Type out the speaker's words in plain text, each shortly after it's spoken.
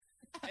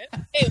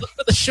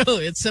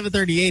show. It's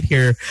 7:38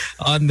 here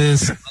on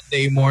this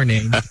Monday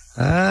morning.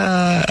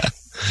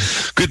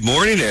 Good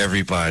morning,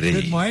 everybody.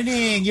 Good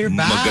morning. You're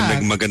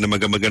back. Magandang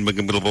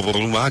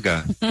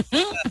umaga.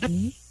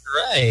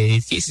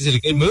 Right. Casey's in a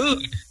good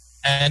mood.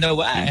 I know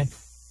why.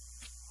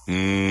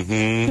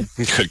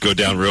 Could go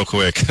down real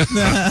quick.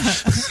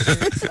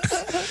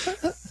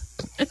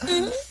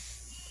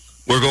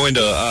 We're going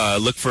to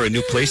look for a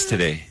new place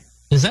today.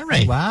 Is that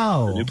right?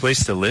 Wow. A new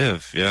place to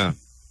live, yeah.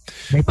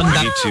 May We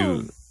need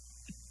to...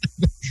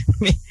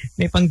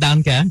 may pang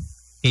down ka,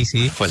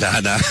 Casey?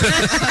 Wala na.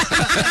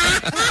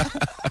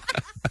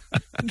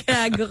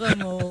 Gago ka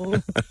mo.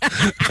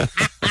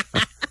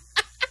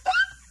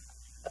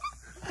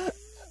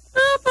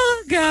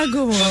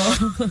 Gago mo.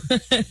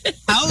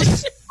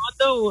 House?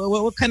 Condo?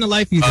 What kind of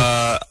life you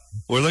do?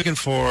 We're looking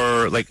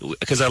for, like,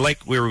 because I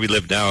like where we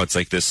live now. It's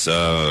like this,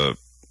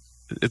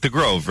 at the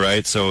Grove,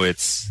 right? So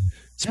it's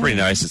pretty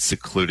nice. It's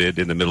secluded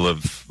in the middle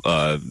of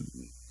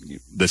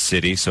the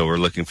city. So we're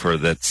looking for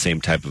that same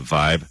type of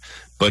vibe,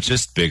 but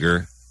just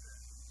bigger.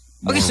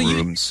 More Okay, so you're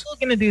rooms. still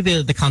going to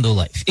do the condo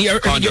life.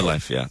 Condo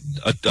life, yeah.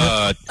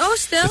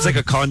 Still? It's like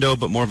a condo,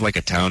 but more of like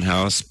a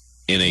townhouse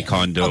in a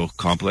condo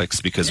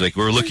complex, because like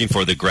we're looking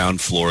for the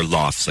ground floor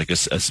lofts, like a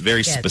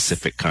very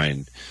specific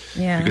kind.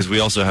 Yeah. Because we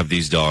also have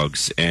these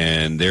dogs,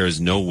 and there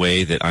is no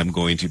way that I'm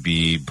going to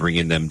be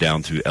bringing them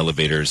down through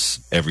elevators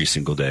every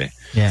single day.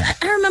 Yeah.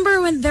 I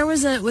remember when there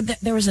was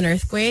an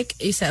earthquake.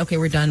 You said, "Okay,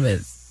 we're done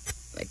with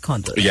like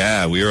condos."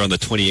 Yeah, we were on the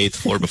 28th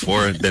floor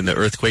before, then the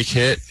earthquake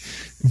hit,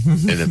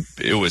 and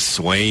it was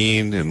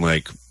swaying, and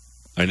like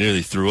I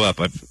nearly threw up.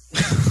 I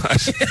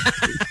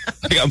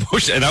got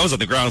emotional, and I was on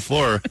the ground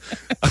floor.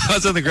 I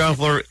was on the ground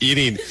floor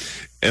eating,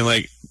 and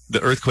like the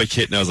earthquake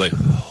hit, and I was like,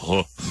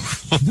 oh.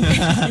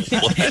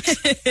 What?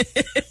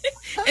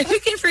 And who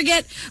can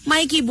forget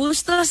Mikey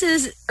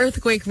Bustos'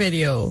 earthquake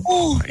video?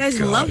 Oh, you guys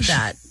love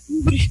that.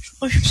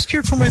 I'm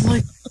scared for my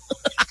life.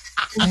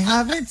 I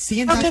haven't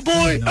seen that.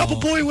 Apple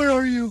boy, where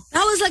are you?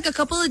 That was like a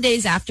couple of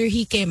days after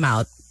he came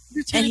out,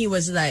 and he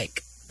was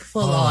like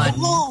full on.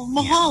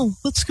 Mahal,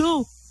 let's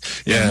go.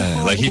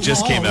 Yeah, like he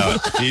just came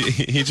out.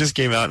 He just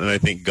came out, and I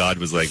think God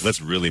was like, let's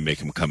really make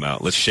him come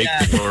out. Let's shake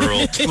the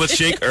world. Let's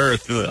shake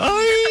Earth.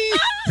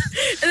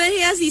 And then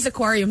he has these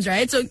aquariums,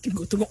 right? So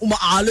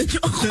umaalon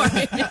yung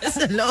aquarium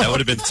sa loob. That would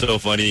have been so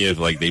funny if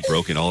like they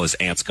broke and all his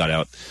ants got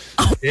out.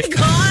 Oh my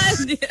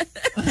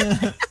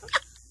God.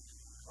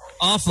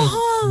 Awful.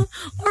 Oh,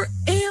 or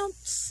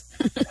ants.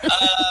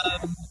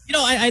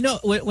 I know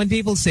when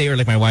people say, or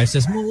like my wife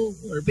says, "Mo,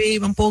 or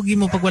babe, ang pogi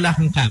mo pag wala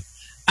kang cap."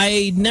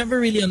 I never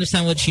really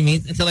understand what she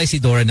means until I see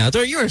Dora now.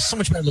 Dora, you're so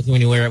much better looking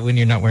when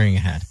you're not wearing a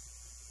hat.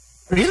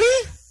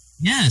 Really?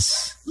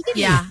 Yes. Look at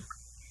Yeah.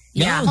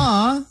 you. Yeah.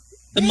 Aw.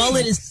 The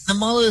mullet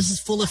is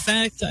full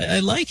effect. I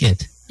like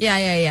it. Yeah.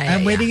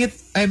 I'm waiting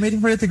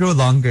for it to grow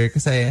longer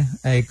because I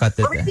cut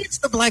it. Or maybe it's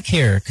the black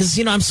hair, because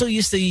I'm so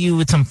used to you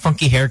with some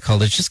funky hair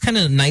color. It's just kind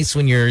of nice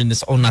when you're in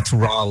this au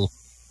natural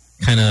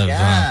kind of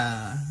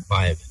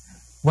vibe.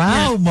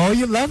 Wow, Mo,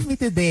 you love me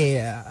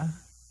today.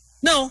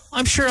 No,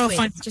 I'm sure I'll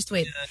find. Just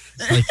wait.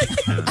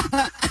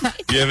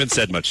 You haven't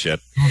said much yet.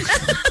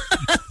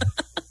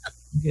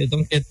 Yeah,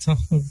 don't get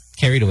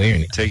carried away or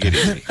anything. Take it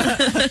easy.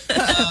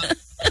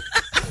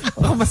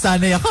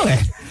 Masanay ako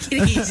eh.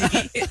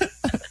 Easy.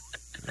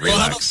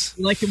 Relax.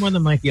 You like it more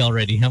than Mikey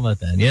already. How about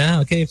that?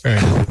 Yeah, okay, fair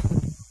enough.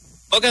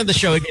 Welcome to the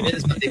show again. It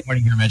is Monday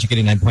morning here on Magic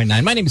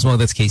 89.9. My name is Mo.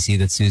 That's Casey.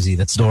 That's Susie.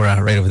 That's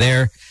Dora right over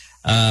there.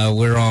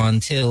 We're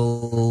on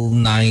till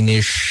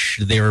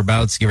 9-ish,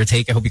 thereabouts, give or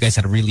take. I hope you guys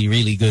had a really,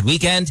 really good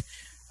weekend.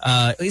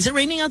 Is it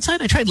raining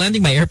outside? I tried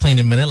landing my airplane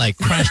in Manila. I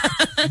crashed.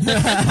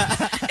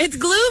 It's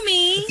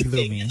gloomy.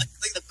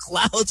 Like the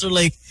clouds are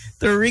like,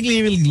 they're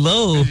really, really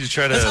low. Did you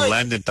try to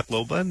land in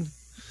Tacloban?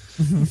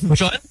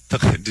 Which one?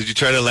 Did you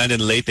try to land in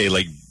Leyte?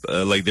 Like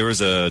there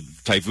was a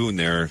typhoon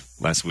there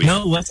last week.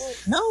 No,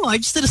 I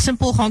just did a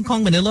simple Hong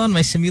Kong Manila on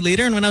my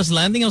simulator, and when I was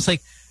landing, I was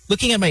like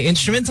looking at my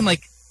instruments. I'm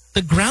like,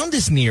 the ground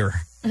is near,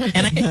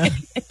 and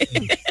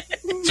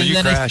so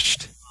you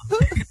crashed.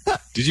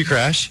 Did you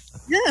crash?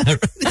 Yeah.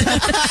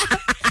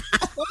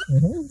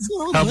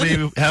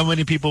 How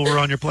many people were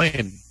on your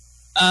plane?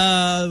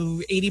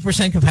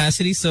 80%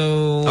 capacity.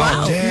 So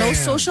wow, no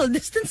social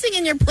distancing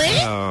in your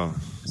plane. Oh.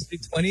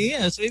 20,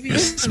 yeah, so maybe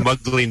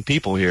smuggling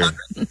people here.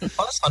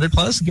 100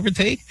 plus, give or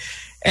take.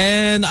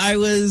 And I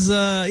was,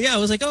 I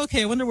was like,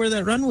 okay, I wonder where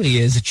that runway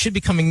is. It should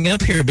be coming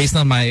up here based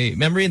on my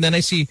memory. And then I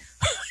see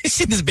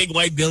this big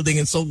white building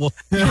in Seoul.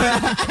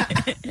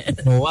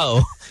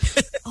 Wow.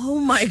 Oh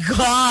my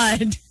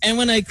God. And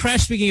when I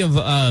crash, speaking of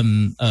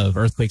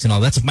earthquakes and all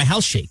that stuff, my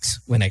house shakes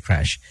when I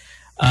crash.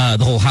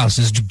 The whole house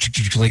is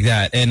like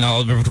that. And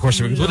of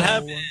course, what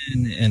happened?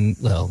 And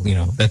well,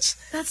 that's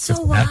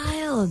so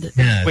wild.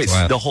 Yeah, wait,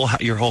 wild.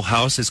 Your whole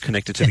house is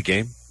connected to the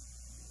game?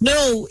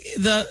 No,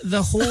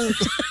 the whole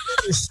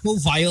is so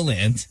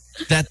violent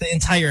that the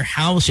entire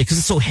house shakes because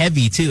it's so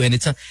heavy too, and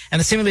and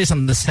the simulator is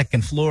on the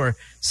second floor.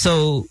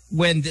 So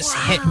when this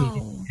hit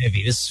me,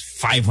 heavy, this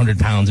 500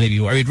 pounds maybe,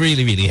 or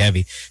really really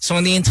heavy. So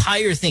when the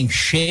entire thing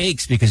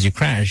shakes because you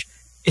crash,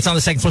 it's on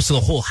the second floor, so the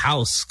whole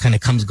house kind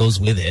of goes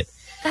with it.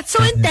 That's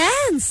so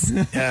intense.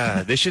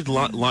 Yeah, they should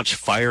launch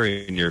fire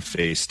in your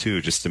face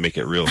too, just to make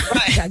it real.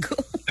 Gago.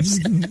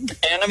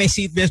 And I may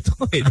see this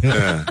point.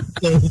 Yeah.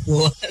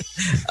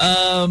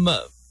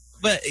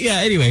 But yeah,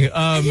 anyway.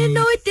 I didn't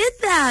know it did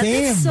that.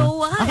 Same. That's so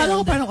wild. Akala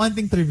ko parang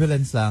onting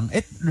turbulence lang.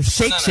 It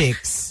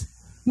shakes.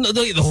 No,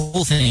 the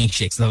whole thing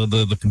shakes.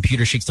 The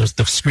computer shakes. The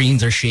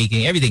screens are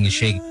shaking. Everything is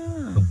shaking.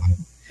 Oh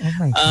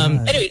my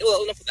God. Anyway,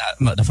 well,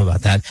 enough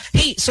about that.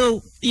 Hey,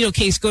 so,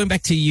 Case, going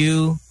back to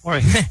you. All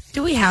right.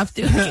 Do we have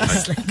to?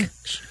 It's like,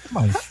 Come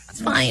on.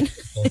 it's fine.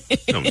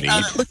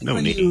 No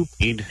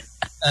need.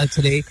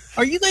 Today,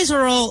 you guys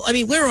are all,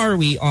 where are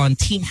we on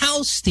team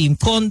house, team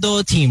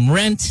condo, team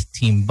rent,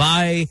 team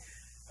buy?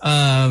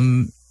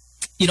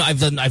 I've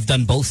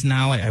done both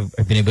now. I've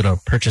been able to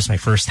purchase my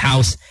first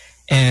house,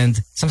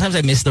 and sometimes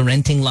I miss the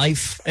renting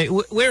life.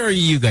 Where are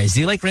you guys?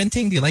 Do you like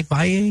renting? Do you like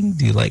buying?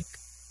 Do you like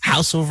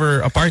house over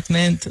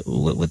apartment?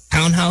 With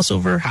townhouse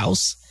over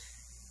house?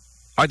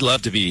 I'd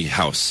love to be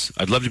house.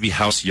 I'd love to be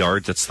house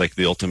yard. That's like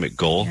the ultimate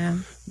goal. Yeah.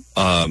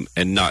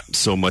 And not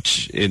so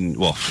much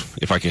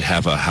if I could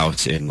have a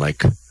house in Valle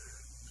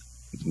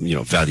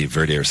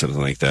Verde or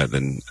something like that,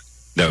 then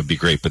that would be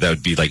great. But that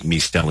would be like me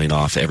selling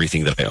off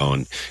everything that I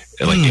own,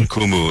 like in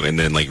Kumu, and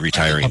then like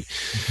retiring.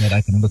 That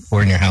I can look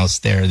for in your house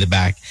there in the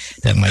back.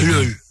 That might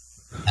be.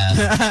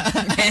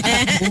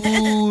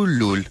 Ooh,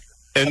 lul.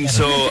 And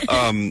so,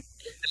 at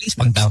least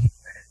one down.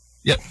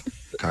 Yep.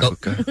 Gago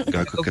ka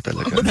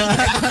talaga.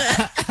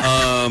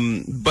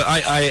 But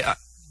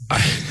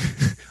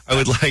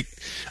I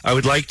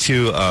would like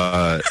to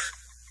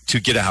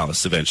get a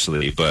house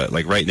eventually, but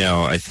like right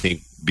now, I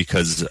think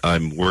because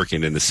I'm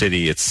working in the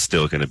city, it's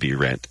still going to be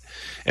rent.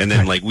 And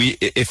then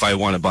if I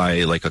want to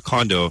buy like a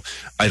condo,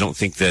 I don't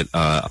think that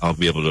I'll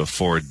be able to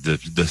afford the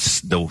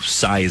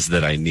size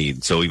that I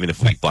need. So even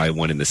if we buy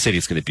one in the city,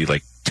 it's going to be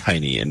like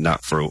tiny and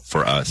not for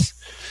us.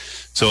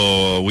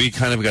 So we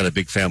kind of got a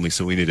big family,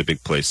 so we need a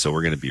big place. So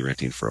we're going to be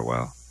renting for a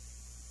while.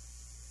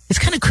 It's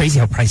kind of crazy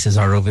how prices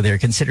are over there,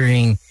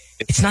 considering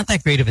it's not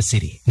that great of a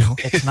city. No,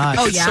 It's not.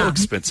 Oh, It's yeah. so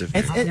expensive.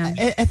 I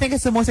think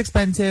it's the most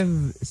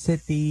expensive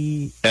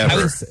city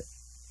Ever. It's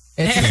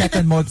the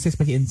second most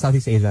expensive in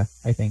Southeast Asia,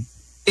 I think.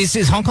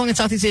 Is Hong Kong in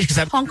Southeast Asia? Because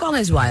I'm Hong Kong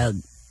is wild.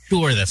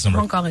 sure that's number.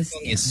 Hong Kong is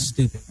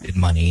stupid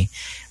money.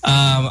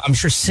 I'm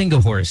sure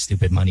Singapore is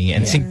stupid money,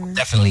 and Singapore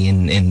definitely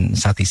in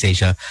Southeast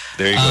Asia.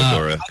 There you go,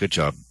 Dora. Good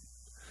job.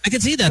 I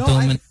can see that though.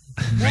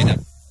 Right now,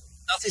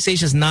 Southeast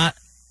Asia is not.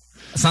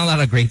 It's not a lot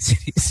of great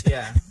cities.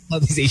 Yeah.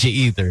 Southeast Asia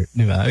either.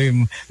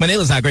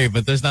 Manila's not great,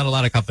 but there's not a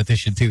lot of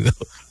competition too,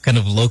 though, kind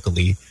of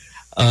locally.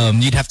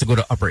 You'd have to go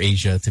to Upper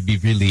Asia to be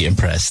really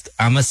impressed.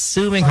 I'm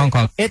assuming Hong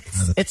Kong.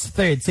 It's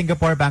third.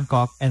 Singapore,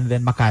 Bangkok, and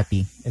then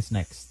Makati is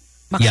next.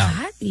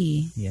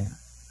 Makati. Yeah.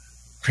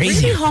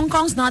 Crazy. Really, Hong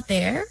Kong's not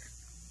there?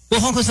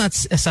 Well, Hong Kong's not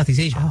Southeast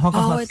Asia. Hong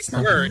Kong's Oh, not- it's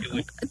not.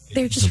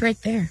 They're just right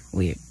there.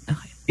 Weird.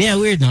 Okay. Yeah,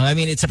 weird. No,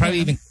 it's probably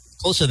even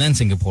closer than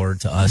Singapore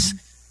to us,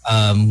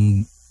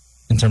 in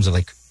terms of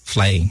like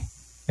flying.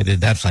 I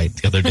did that flight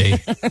the other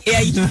day.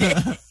 Yeah, you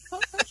did.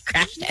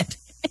 Crashed it.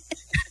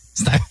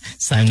 It's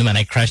time naman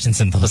I crashed in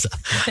Sentosa.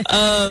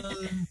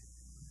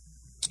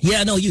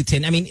 Yeah, no, you,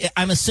 Tin.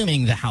 I'm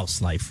assuming the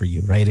house life for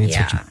you, right? It's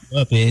what you grew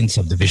up in,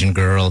 subdivision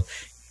girl.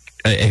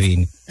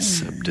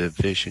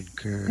 Subdivision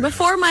girl.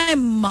 Before my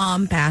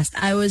mom passed,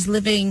 I was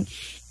living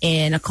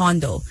in a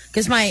condo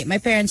because my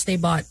parents, they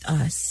bought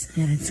us.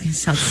 Yeah, it's gonna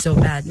sound so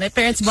bad. My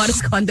parents bought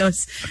us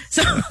condos,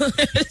 so I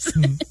was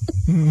living,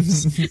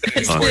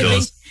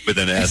 With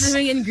an I was S.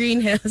 living in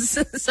Green Hills.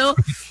 So,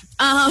 and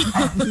I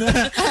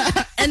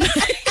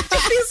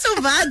feel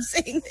so bad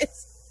saying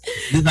this.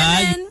 And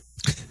then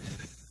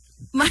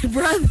my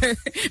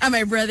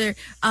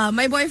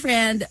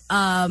boyfriend,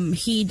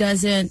 he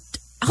doesn't.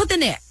 Ako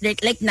din eh,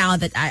 like now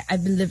that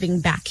I've been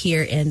living back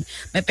here in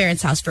my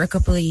parents' house for a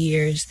couple of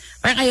years,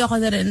 parang ayoko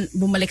na rin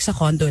bumalik sa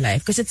condo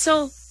life because it's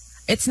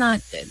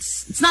not the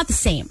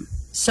same.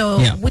 So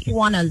we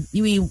want to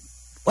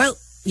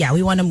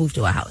move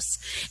to a house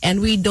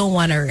and we don't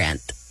want to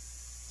rent.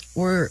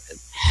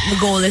 The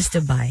goal is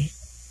to buy.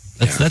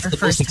 That's the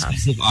most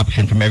expensive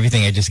option from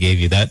everything I just gave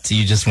you. That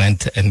you just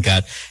went and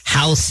got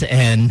house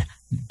and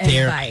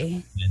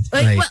buy.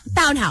 Right. Well,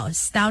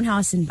 townhouse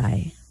and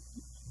buy.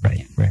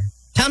 Right.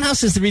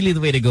 Townhouse is really the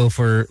way to go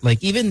for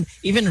like even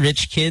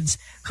rich kids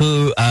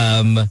who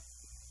I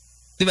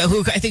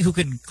think who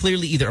could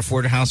clearly either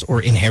afford a house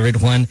or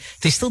inherit one.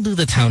 They still do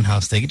the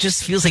townhouse thing. It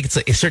just feels like it's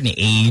a certain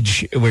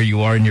age where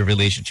you are in your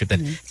relationship that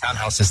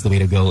townhouse is the way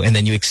to go, and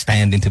then you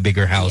expand into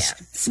bigger house. Yeah.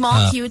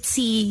 Small,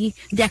 cutesy,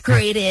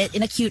 decorate it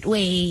in a cute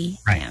way.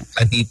 Right. Yeah.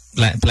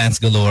 Plants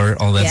galore,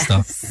 all that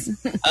stuff.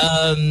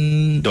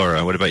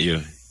 Dora, what about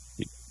you?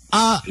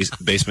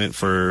 Basement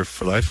for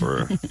life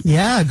or?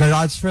 Yeah,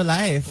 garage for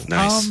life.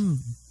 Nice.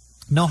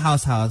 No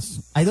house.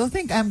 I don't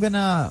think I'm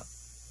gonna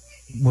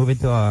move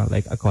into a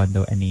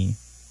condo anytime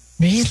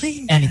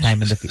in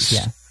the future.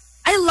 Yeah.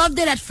 I loved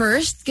it at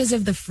first because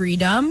of the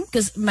freedom.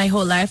 Because my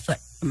whole life,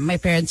 my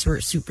parents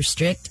were super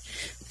strict,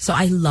 so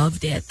I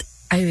loved it.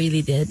 I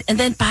really did. And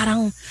then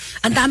parang,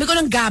 ang dami ko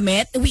ng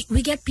gamit.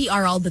 We get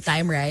PR all the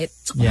time, right?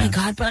 So, oh my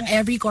God, parang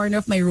every corner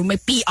of my room, may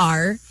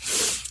PR.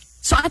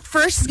 So at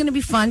first, it's gonna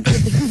be fun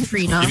because it's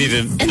free now.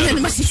 And then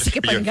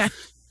masisikipan ka.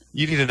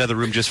 You need another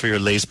room just for your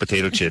Lay's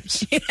potato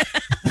chips.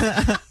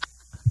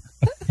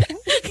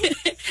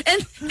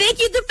 And thank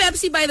you to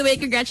Pepsi, by the way.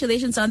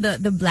 Congratulations on the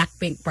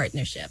Blackpink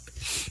partnership.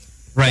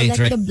 Right,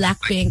 so right. The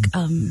Blackpink,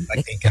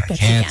 Blackpink Pepsi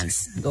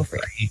cans. Go for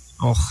it.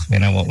 Oh,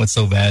 man, I want one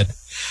so bad.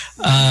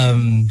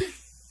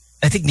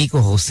 I think Nico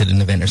hosted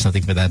an event or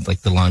something for that,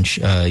 like the launch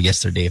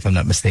yesterday, if I'm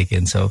not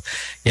mistaken. So,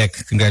 yeah,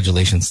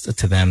 congratulations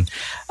to them.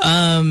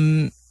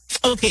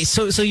 Okay,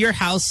 so your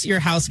house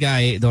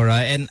guy,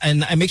 Dora, and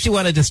it makes you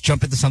want to just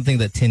jump into something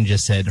that Tin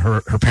just said.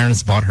 Her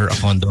parents bought her a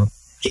condo.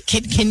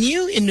 Can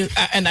you,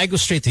 and I go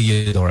straight to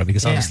you, Dora,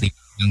 because obviously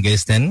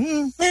youngest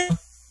and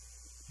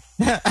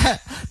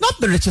not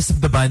the richest of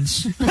the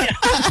bunch.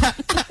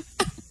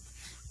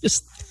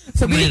 Just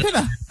so no,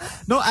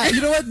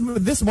 you know what?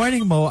 This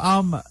morning, Mo,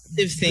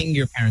 thing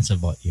your parents have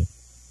bought you.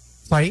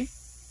 Sorry,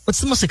 what's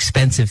the most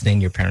expensive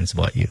thing your parents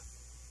bought you?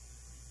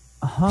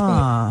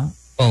 Phone.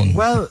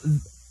 Well,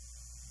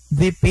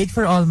 they paid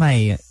for all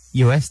my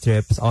US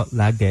trips.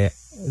 Lagi.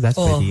 That's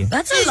pretty.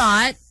 That's a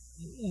lot.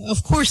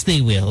 Of course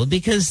they will,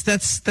 because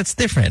that's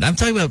different. I'm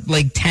talking about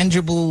like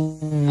tangible,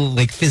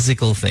 like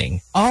physical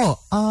thing.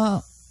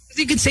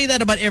 You can say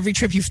that about every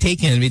trip you've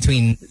taken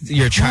between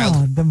your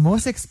child. The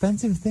most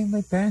expensive thing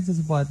my parents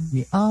has bought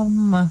me.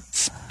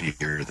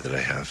 Spear that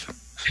I have.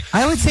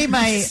 I would say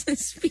my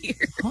spear.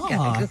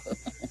 Phone.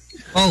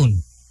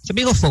 So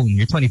big phone.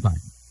 You're 25.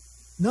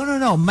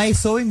 No. My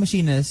sewing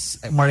machine is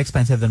more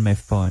expensive than my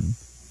phone.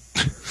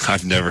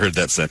 I've never heard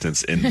that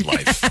sentence in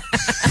life.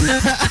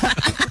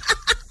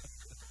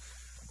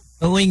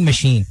 Sewing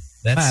machine.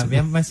 That's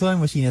my sewing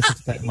machine is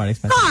more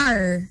expensive.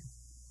 Car.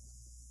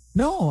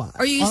 No.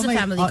 Or you use the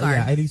family car?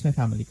 Yeah, I use my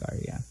family car,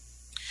 yeah.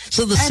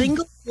 So the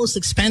single most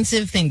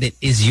expensive thing that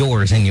is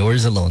yours and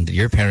yours alone that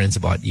your parents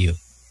bought you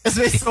is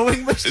my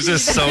sewing machine. It's a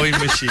sewing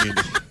machine.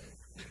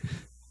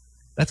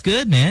 That's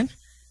good, man.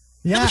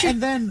 Yeah,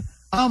 and then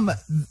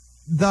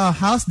the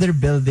house they're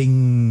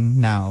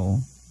building now.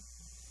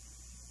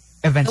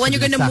 Eventually, the one you're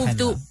gonna move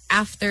to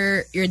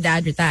after your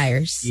dad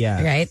retires.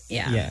 Yeah. Right?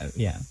 Yeah.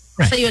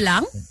 Right. Sa'yo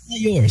lang?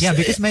 Yours. Yeah,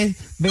 because my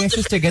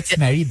sister gets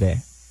married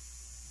there.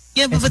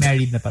 Yeah, but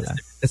married na pala.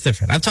 That's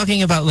different. I'm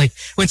talking about like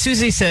when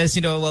Susie says,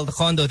 the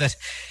condo that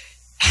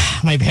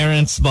my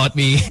parents bought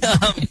me.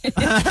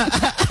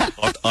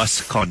 Bought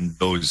us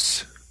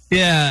condos.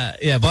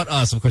 Yeah, bought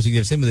us. Of course, you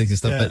give siblings and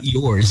stuff, but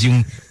yours,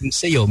 yung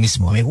sa'yo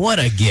mismo. I mean, what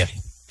a gift.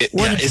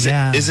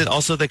 Is it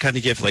also the kind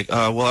of gift like,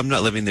 well, I'm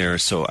not living there,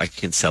 so I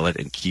can sell it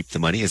and keep the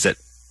money? Is that?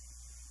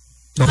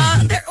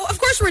 Of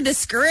course, we're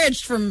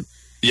discouraged from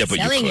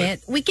selling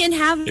it. We can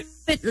have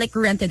it like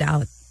rented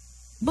out,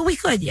 but we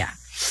could, yeah.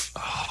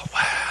 Oh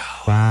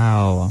wow!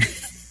 Wow!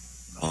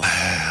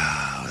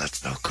 Wow! That's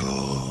so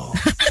cool.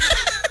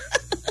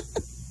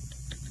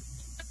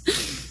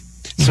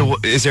 So,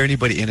 is there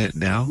anybody in it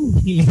now?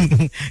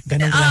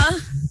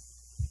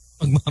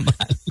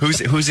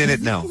 Who's in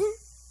it now?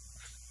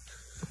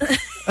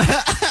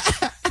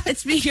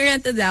 It's being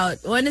rented out.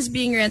 One is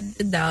being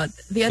rented out.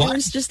 The other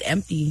one's just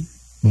empty.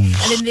 And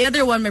then the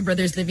other one, my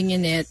brother's living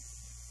in it.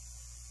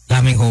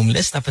 Daming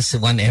homeless, tapos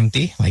one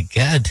empty. My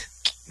God.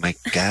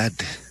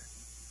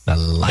 The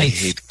life. I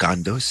hate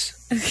condos.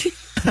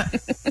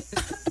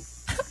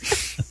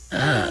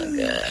 Oh,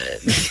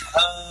 good.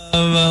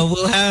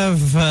 We'll have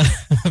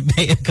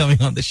Bea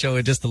coming on the show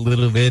in just a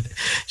little bit.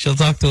 She'll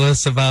talk to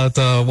us about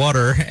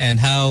water and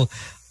how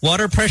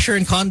water pressure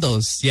in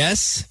condos,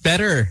 yes,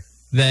 better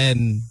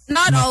than...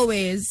 Not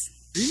always.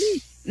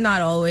 Really?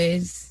 Not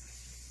always.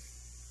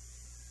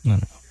 No.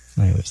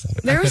 I always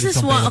thought there was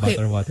this one. Okay.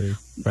 Water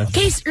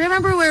Case,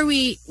 remember where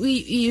we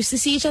used to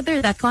see each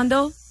other? That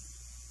condo?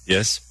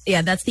 Yes.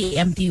 Yeah, that's the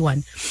empty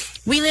one.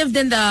 We lived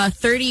in the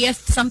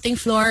 30th something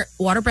floor.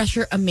 Water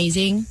pressure,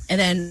 amazing. And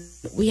then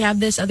we have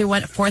this other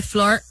one, 4th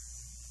floor.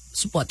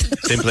 Support.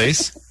 Same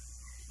place?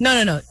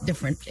 No.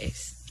 Different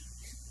place.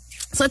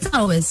 So it's not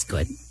always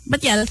good.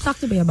 But yeah, let's talk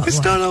to me about It's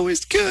water. not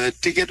always good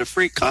to get a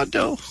free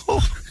condo.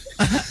 Oh.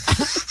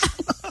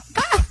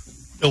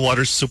 The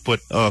water support.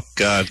 Oh,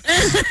 God.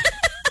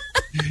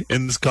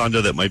 In this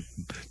condo that my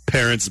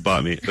parents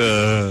bought me.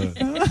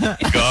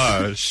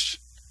 Gosh.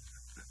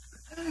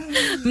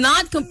 I'm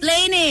not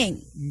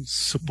complaining.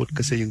 Support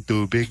kasi yung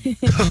tubig.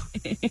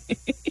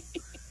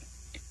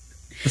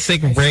 Let's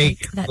take a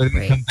break. When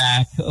we come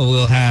back,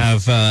 we'll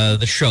have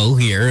the show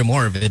here,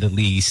 more of it at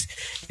least.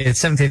 It's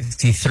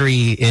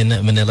 7:53 in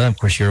Manila. Of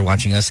course, you're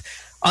watching us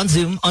on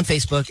Zoom, on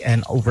Facebook,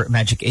 and over at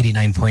Magic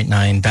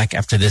 89.9. Back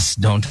after this,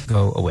 don't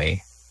go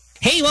away.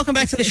 Hey, welcome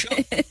back to the show.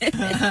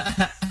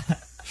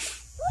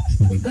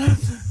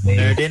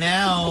 Nerding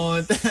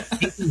out.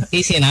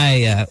 Casey and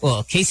I,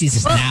 Casey's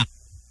just now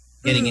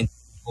getting into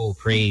full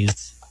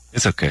craze.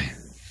 It's okay.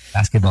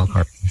 Basketball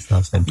cards and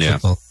stuff and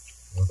football.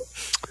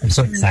 I'm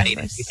so excited.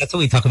 That's what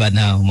we talk about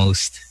now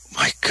most.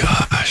 My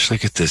gosh,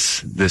 look at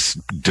this. This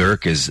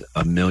Dirk is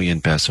 $1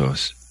 million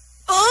pesos.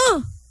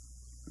 Oh!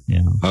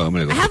 Yeah. Oh, I'm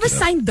gonna go I have a look it up.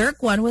 signed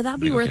Dirk one. Would that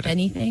be go worth get it.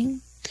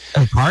 anything?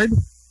 A card?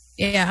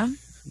 Yeah.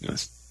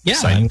 Yes. Yeah.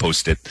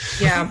 Signpost it.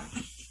 Yeah.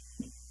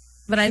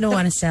 But I don't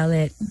want to sell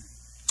it.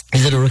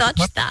 Is it a rookie Touch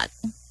card? that.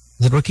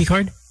 Is it a rookie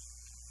card?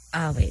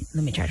 Wait.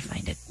 Let me try to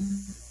find it.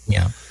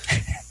 Yeah.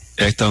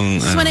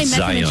 Itong This is when I met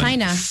him in Zion,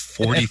 China.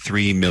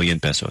 43 million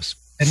pesos.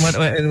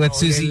 And what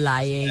Susie You're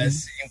lying.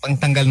 does, yung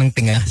pangtanggal ng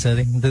tinga, so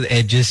the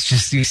edges,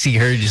 just you see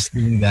her just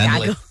doing that.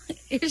 Gago.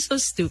 Like, You're so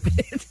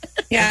stupid.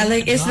 Yeah,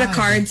 like, is the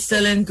card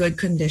still in good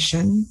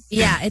condition?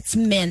 Yeah, it's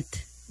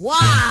mint.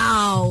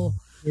 Wow.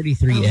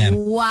 43M.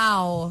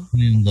 Wow.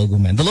 Logo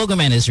Man. The Logo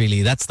Man is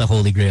really, that's the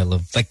holy grail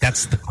of, like,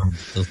 that's the card.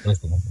 Those are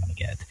the ones I want to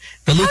get.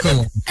 The Luka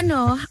one.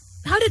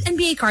 How did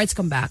NBA cards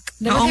come back?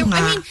 Oo nga.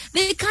 I mean,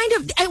 they kind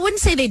of, I wouldn't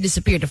say they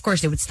disappeared. Of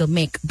course, they would still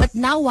make. But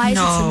now, why is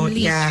it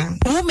suddenly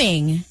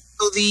booming?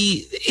 So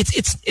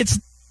it's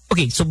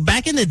okay. So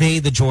back in the day,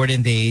 the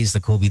Jordan days, the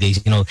Kobe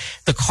days,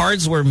 the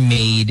cards were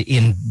made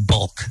in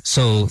bulk.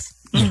 So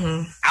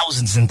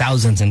thousands and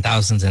thousands and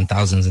thousands and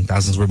thousands and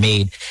thousands were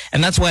made,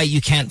 and that's why you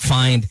can't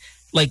find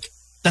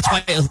that's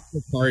why a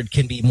card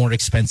can be more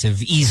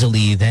expensive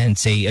easily than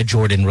say a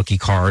Jordan rookie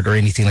card or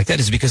anything like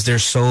that. Is because they're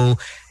so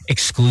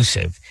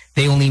exclusive.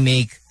 They only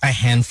make a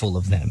handful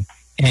of them.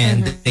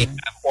 And they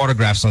have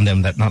autographs on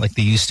them that not like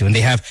they used to. And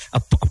they have a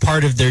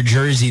part of their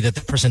jersey that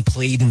the person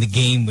played in the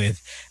game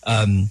with.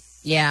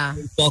 Yeah.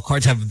 Ball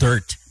cards have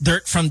dirt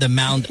from the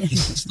mound that he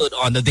stood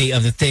on the day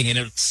of the thing, and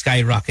it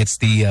skyrockets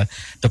the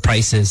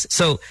prices.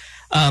 So,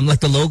 like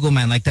the Logo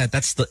Man, like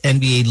that's the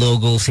NBA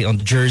logo, say on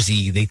the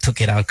jersey. They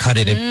took it out, cut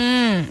it.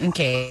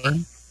 Okay.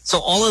 So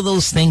all of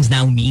those things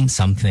now mean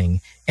something,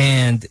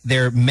 and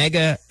they're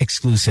mega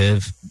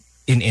exclusive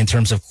in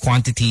terms of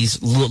quantities,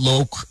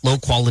 low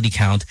quality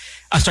count.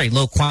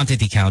 Low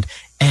quantity count,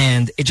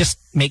 and it just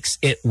makes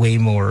it way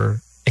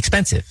more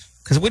expensive.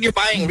 Because what you're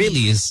buying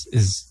really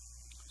is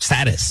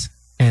status,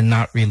 and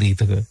not really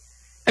the.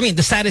 I mean,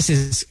 the status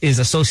is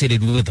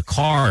associated with the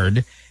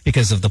card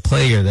because of the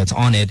player that's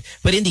on it,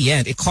 but in the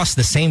end, it costs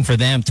the same for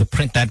them to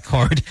print that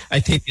card. I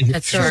think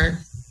That's true.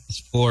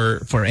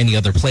 For any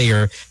other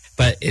player,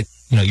 but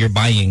you're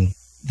buying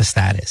the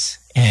status.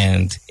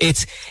 And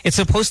it's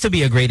supposed to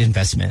be a great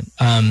investment.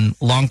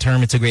 Long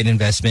term, it's a great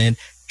investment.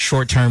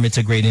 Short term, it's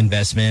a great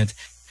investment.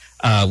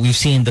 We've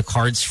seen the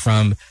cards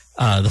from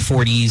the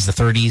 40s, the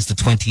 30s, the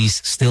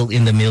 20s still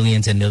in the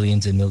millions and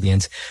millions and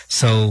millions.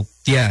 So,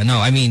 yeah, no,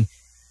 I mean,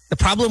 the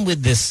problem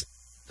with this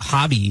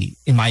hobby,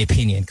 in my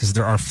opinion, because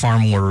there are far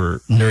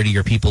more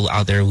nerdier people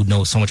out there who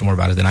know so much more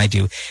about it than I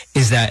do,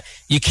 is that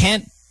you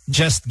can't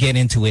just get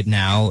into it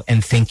now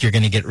and think you're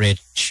going to get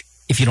rich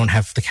if you don't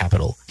have the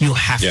capital. You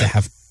have to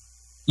have.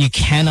 You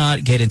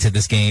cannot get into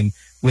this game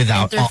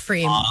without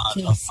Frame,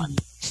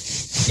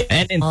 Casey.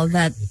 And all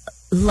that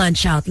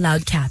lunch out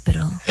loud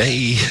capital.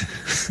 Hey.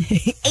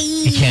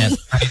 You can't.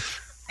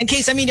 In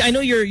case, I mean, I know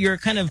you're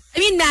kind of. I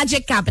mean,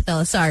 Magic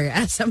Capital. Sorry,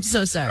 I'm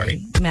so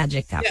sorry.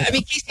 Magic Capital. Yeah, I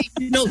mean, Casey,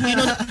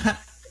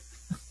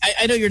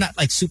 I know you're not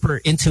like super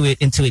into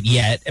it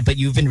yet, but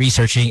you've been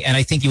researching, and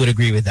I think you would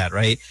agree with that,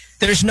 right?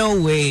 There's no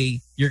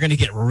way you're going to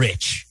get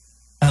rich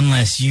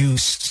unless you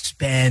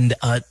spend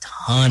a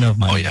ton of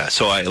money. Oh yeah,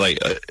 so I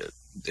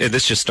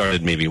this just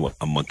started maybe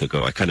a month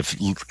ago. I kind of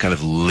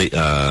what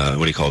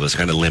do you call this?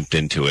 Kind of limped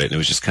into it, and it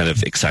was just kind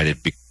of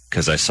excited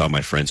because I saw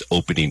my friends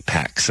opening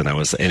packs, and it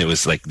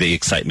was like the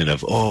excitement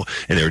of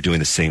and they were doing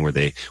this thing where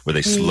they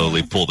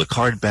slowly pull the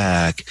card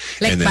back,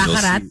 like and then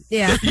Baccarat,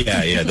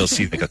 they'll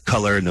see like a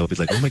color, and they'll be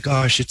like, oh my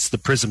gosh, it's the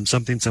Prism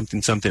something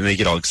something something, and they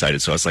get all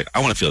excited. So I was like, I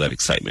want to feel that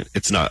excitement.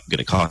 It's not going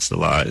to cost a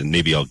lot, and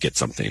maybe I'll get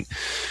something.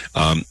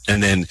 And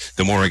then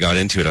the more I got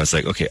into it, I was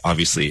like, okay,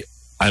 obviously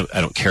I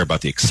don't care about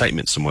the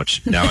excitement so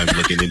much. Now I'm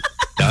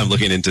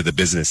looking into the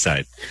business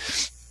side.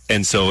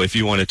 And so if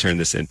you want to turn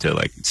this into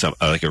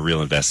like a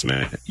real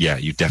investment, yeah,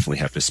 you definitely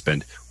have to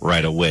spend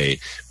right away.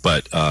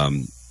 But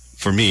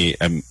for me,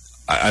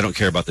 I don't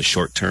care about the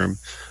short term.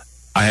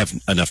 I have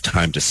enough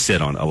time to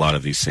sit on a lot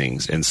of these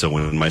things. And so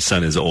when my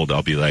son is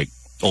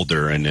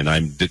older, and then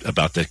I'm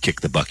about to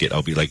kick the bucket,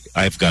 I'll be like,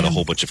 I've got a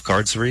whole bunch of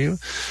cards for you.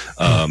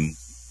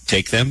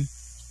 Take them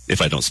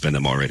if I don't spend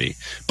them already.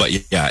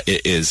 But yeah,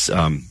 it is.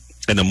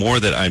 And the more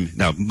that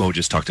now Mo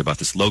just talked about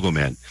this Logo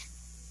Man.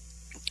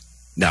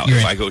 Now,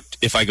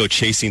 if I go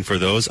chasing for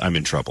those, I'm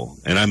in trouble,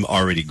 and I'm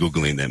already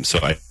Googling them, so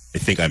I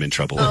think I'm in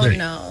trouble. Oh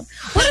no!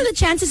 What are the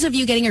chances of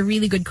you getting a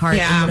really good card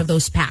in one of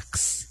those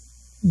packs?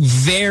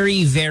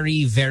 Very,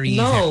 very, very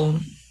low.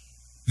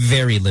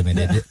 Very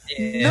limited.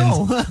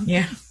 No.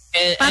 Yeah.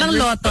 Parang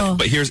loto.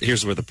 But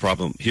here's where the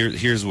problem.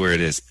 Here's where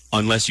it is.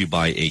 Unless you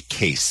buy a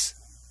case.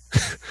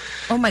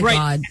 Oh my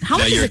God! How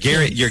much is a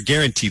case? You're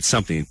guaranteed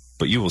something,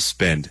 but you will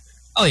spend.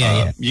 Oh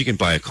yeah. You can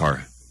buy a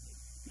car.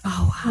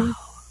 Oh wow.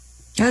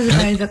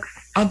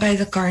 I'll buy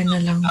the car na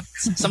lang.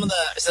 Some of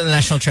the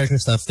National Treasure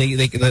stuff,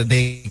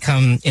 they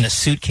come in a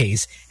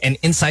suitcase, and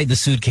inside the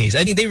suitcase,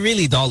 I mean, they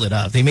really doll it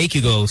up. They make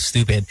you go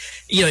stupid.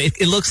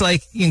 It looks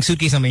like yung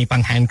suitcase na may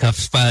pang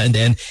handcuffs pa,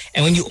 and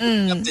when you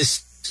open up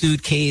this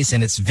suitcase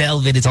and it's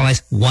velvet. It's all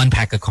nice. One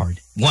pack of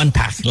card. One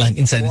pack like,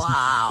 inside.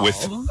 Wow. With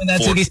And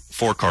that's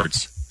four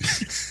cards.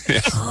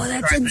 Oh,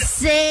 that's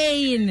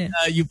insane.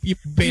 You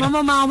paid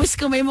Mamamawis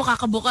ko may mukha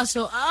kabukas.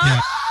 So,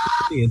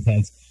 pretty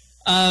intense.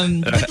 But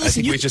I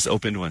listen, think we just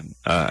opened one.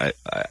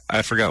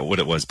 I forgot what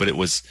it was, but it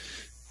was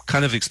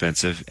kind of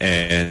expensive,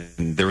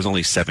 and there was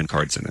only 7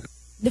 cards in it.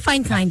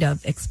 define kind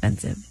of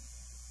expensive.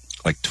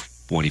 Like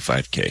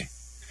 25K.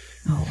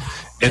 Oh, wow.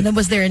 And then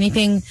was there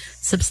anything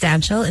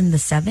substantial in the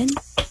 7?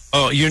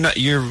 Oh,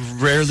 you're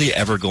rarely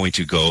ever going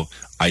to go,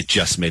 I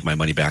just made my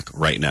money back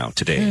right now,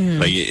 today.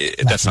 Like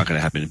that's not going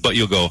to happen. But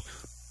you'll go,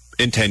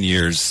 in 10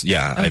 years,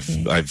 yeah,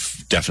 okay.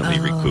 I've definitely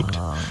recouped.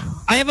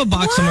 I have a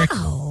box somewhere. I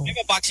have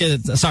a box here.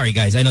 Sorry,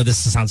 guys. I know this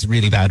sounds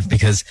really bad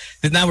because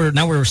now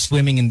we're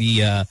swimming in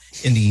the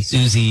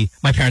Susie.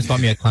 My parents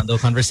bought me a condo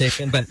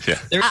conversation, but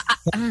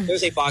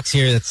there's a box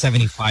here that's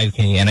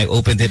 75K, and I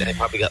opened it and I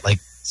probably got like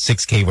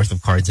 6K worth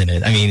of cards in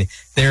it. I mean,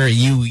 there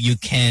you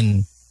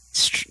can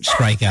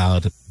strike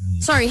out.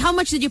 Sorry, how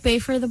much did you pay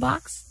for the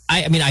box?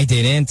 I mean, I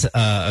didn't.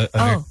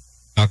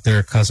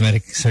 Doctor,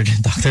 cosmetic surgeon,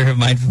 doctor of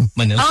mine from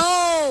Manila.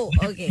 Oh,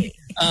 okay.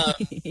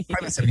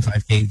 Probably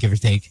 75K, give or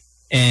take.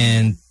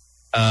 And,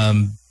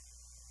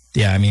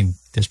 yeah, I mean,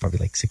 there's probably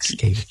like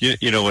 6K.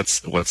 You know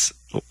what's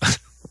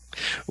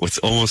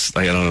almost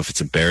like, I don't know if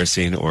it's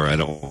embarrassing or I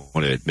don't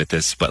want to admit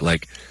this, but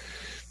like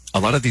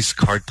a lot of these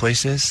card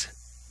places,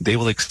 they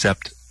will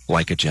accept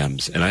Leica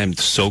gems, and I am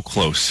so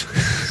close.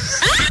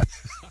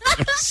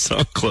 I'm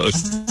so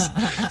close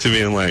to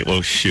being like,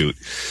 well, shoot.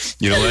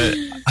 You know what?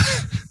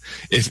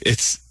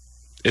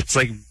 It's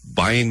like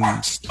buying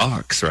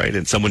stocks, right?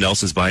 And someone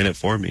else is buying it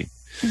for me.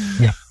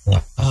 Yeah.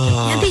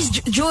 Yeah, these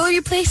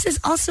jewelry places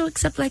also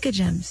accept Leica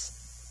gems.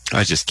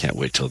 I just can't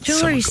wait till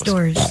jewelry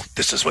stores. Oh,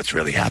 this is what's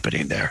really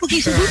happening there. Okay,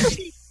 so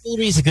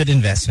jewelry is a good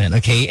investment,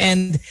 okay?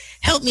 And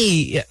help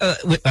me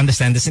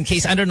understand this in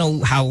case I don't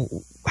know how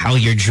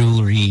your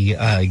jewelry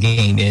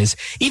game is.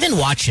 Even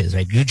watches,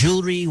 right? Your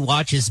jewelry,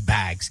 watches,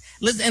 bags.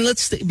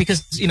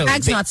 Because, you know...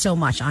 Bags not so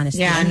much,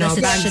 honestly. Yeah, unless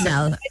no, it's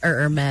Chanel or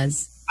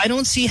Hermes. I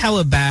don't see how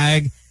a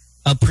bag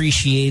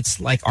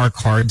appreciates like our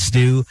cards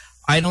do.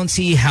 I don't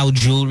see how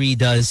jewelry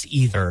does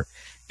either.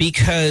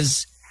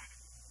 Because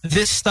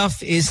this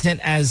stuff isn't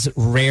as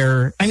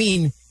rare. I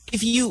mean,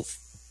 if you...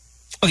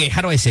 Okay,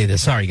 how do I say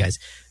this? Sorry, guys.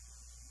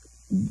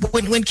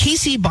 When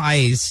Casey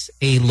buys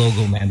a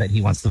logo man that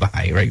he wants to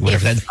buy, right?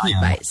 Whatever that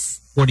buys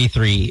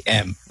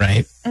 43M,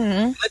 right?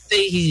 Mm-hmm. Let's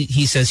say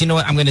he says, you know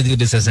what, I'm going to do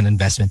this as an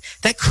investment.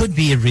 That could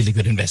be a really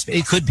good investment.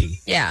 It could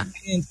be. Yeah.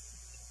 And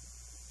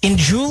in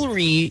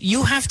jewelry,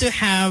 you have to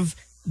have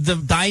the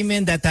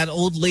diamond that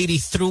old lady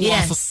threw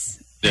off of.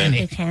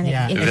 It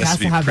has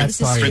to have that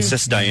story.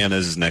 Princess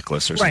Diana's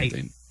necklace or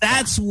something.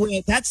 That's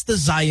the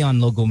Zion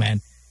logo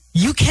man.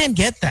 You can't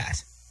get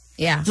that.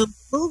 Yeah. The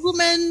logo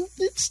man,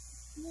 it's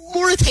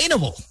more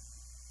attainable.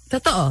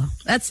 Totoo.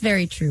 That's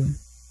very true.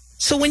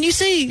 So when you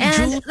say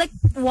and like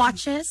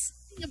watches,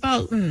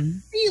 about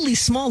really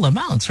small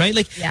amounts, right?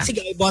 Like,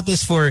 say I bought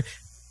this for,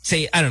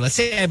 say, I don't know, let's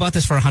say I bought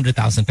this for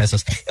 100,000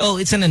 pesos. Oh,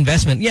 it's an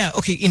investment. Yeah,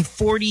 okay. In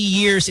 40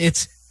 years,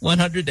 it's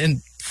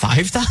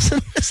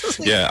 105,000 pesos.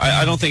 Yeah,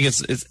 I don't think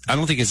it's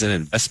an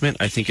investment.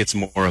 I think it's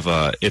more of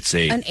an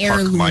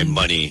heirloom. Park my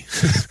money.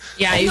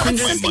 Yeah, you can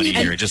just money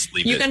here. Just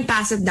leave it. You can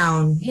pass it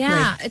down.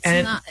 Yeah, it's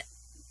not.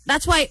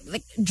 That's why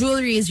like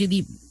jewelry is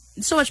really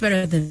so much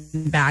better than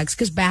bags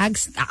because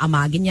bags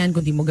aamagin yan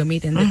kung di mo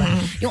gamitin,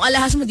 diba? Yung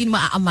alahas mo din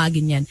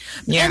maaamagin yan.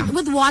 Yeah. And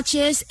with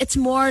watches, it's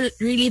more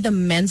really the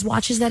men's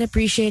watches that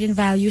appreciate in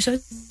value, so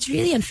it's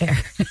really unfair.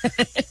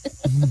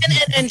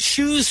 and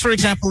shoes, for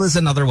example, is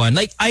another one.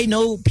 Like I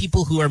know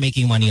people who are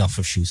making money off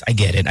of shoes. I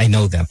get it. I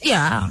know them.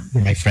 Yeah,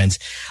 they're my friends.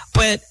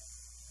 But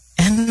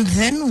and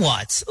then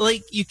what?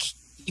 Like you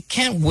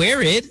can't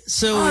wear it.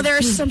 So there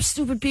are some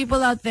stupid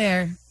people out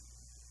there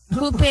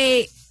who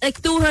pay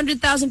like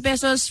 200,000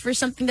 pesos for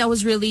something that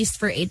was released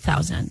for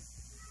 8,000.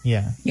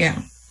 Yeah.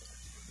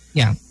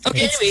 Okay,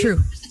 it's anyway, true.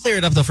 Just to clear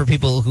it up though for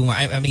people who,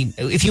 I mean,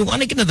 if you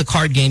want to get into the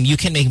card game, you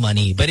can make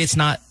money, but it's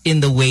not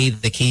in the way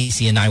that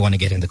Casey and I want to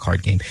get in the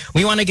card game.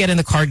 We want to get in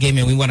the card game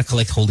and we want to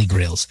collect holy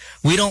grails.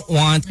 We don't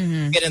want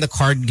to get in the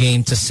card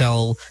game to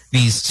sell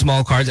these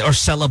small cards or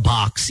sell a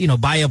box, you know,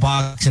 buy a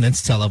box and then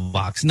sell a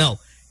box. No.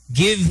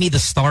 Give me the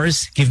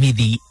stars. Give me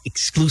the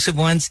exclusive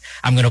ones.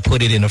 I'm going to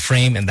put it in a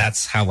frame, and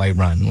that's how I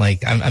run.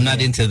 Like I'm not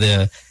into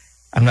this,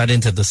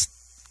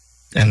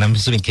 and I'm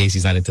assuming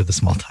Casey's not into the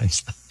small time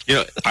stuff. You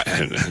know,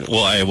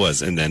 I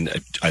was, and then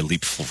I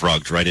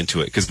leapfrogged right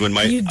into it because when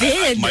my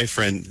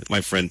friend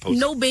posted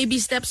no baby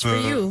steps for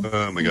you.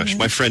 Oh my gosh,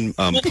 my friend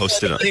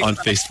posted on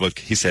Facebook.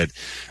 He said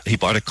he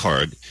bought a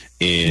card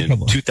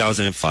in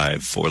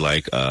 2005 for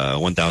like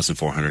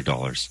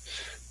 $1,400.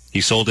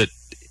 He sold it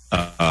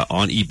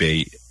on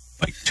eBay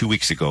like 2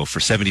 weeks ago for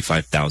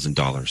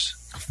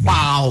 $75,000.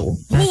 Wow.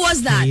 Who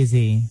was that?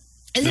 Crazy.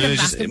 Is it a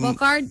basketball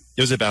card?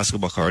 It was a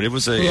basketball card. It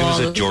was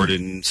a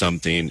Jordan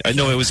something.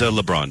 No, it was a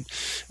LeBron.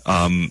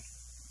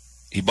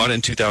 He bought it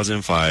in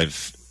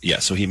 2005. Yeah,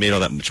 so he made all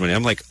that much money.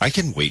 I'm like, I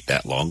can wait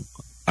that long.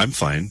 I'm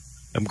fine.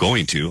 I'm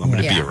going to. I'm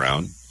going to be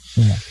around.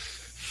 Yeah.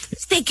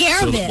 Just take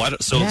care of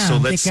it.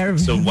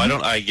 So why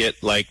don't I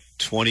get like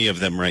 20 of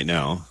them right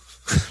now?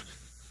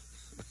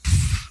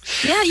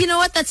 Yeah, you know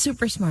what? That's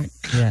super smart.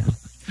 Yeah.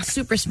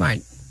 Super smart.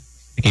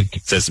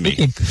 Says me.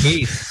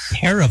 He's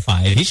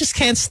terrified. He just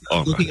can't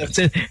stop looking up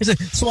to. He's like,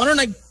 so why don't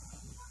I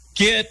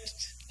get?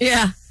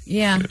 Yeah.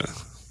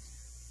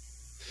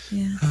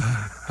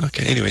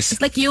 Okay. Anyways,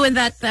 It's like you in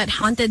that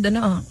haunted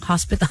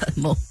hospital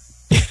mo.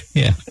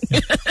 Yeah.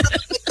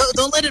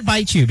 Don't let it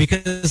bite you,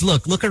 because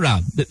look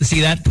around.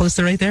 See that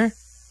poster right there?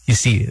 You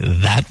see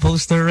that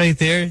poster right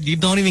there? You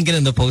don't even get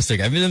in the poster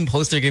game. I've been in the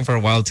poster game for a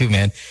while too,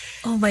 man.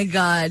 Oh my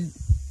God.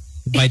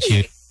 It bites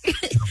you.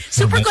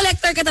 Super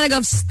collector ka talaga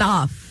of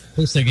stuff.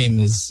 Poster game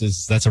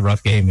is that's a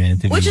rough game, man.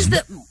 Which was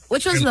the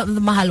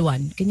mahal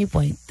one? Can you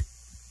point?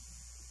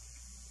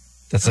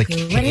 That's like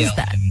what is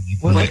that?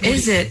 What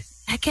is it?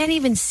 I can't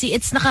even see.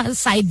 It's naka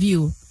side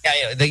view.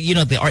 Yeah.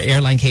 The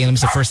airline KLM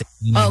is the first.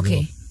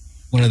 Okay.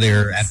 One of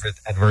their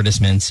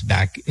advertisements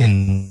back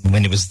in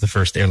when it was the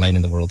first airline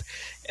in the world.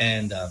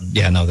 And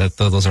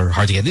those are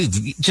hard to get.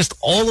 Just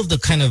all of the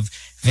kind of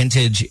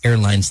vintage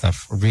airline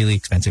stuff are really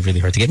expensive, really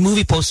hard to get.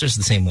 Movie posters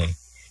the same way.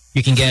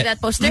 You can get see that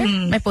poster.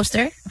 My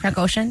poster, Frank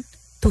Ocean,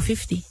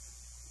 $250.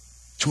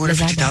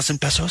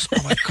 250,000 pesos.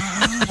 Oh my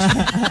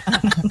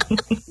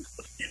God.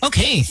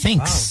 Okay,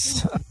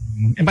 thanks. Wow.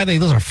 And by the way,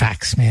 those are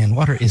facts, man.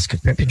 Water is good.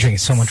 I've been drinking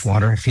so much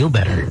water. I feel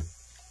better.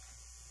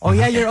 Oh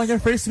yeah, you're on your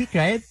first week,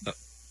 right?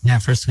 Yeah,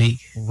 first week.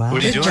 Wow.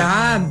 What are you doing? Good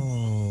job.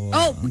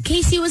 Oh,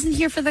 Casey wasn't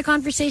here for the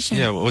conversation.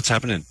 Yeah, what's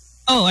happening?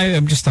 Oh,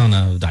 I'm just on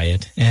a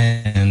diet,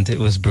 and it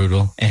was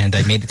brutal. And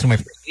I made it through my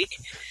first week,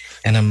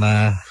 and I'm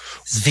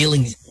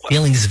feeling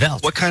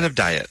svelte. What kind of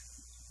diet?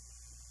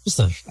 Just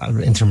a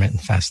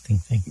intermittent fasting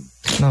thing.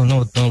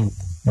 No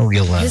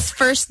real. His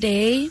first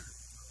day,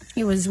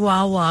 he was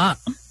wawa.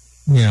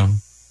 Yeah.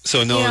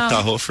 So no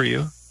taho for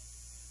you?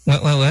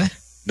 What?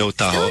 No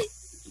taho.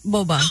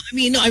 Boba. I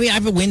mean, I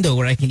have a window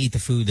where I can eat the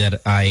food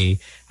that I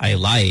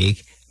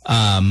like.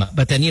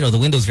 But then, the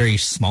window's very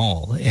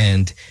small,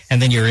 and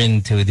then you're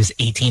into this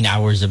 18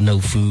 hours of no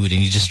food and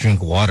you just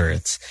drink water.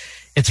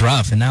 It's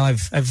rough. And now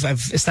I've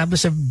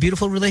established a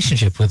beautiful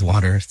relationship with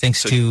water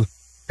thanks to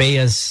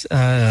Bea's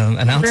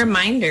announcement.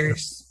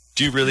 Reminders.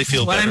 Do you really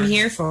feel That's better? what I'm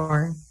here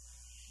for.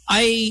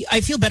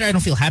 I feel better. I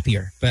don't feel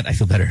happier, but I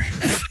feel better.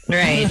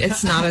 Right.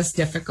 It's not as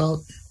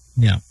difficult.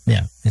 Yeah.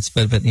 It's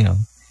but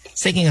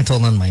it's taking a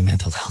toll on my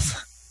mental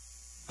health.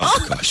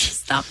 Oh gosh.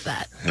 Stop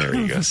that. There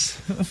he goes.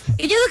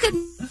 Did you look at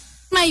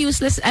my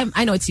useless?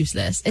 I know it's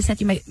useless. I sent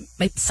you my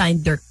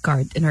signed Dirk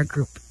card in our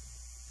group.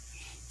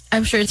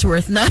 I'm sure it's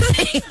worth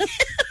nothing.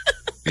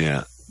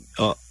 Yeah.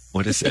 Oh,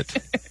 what is it?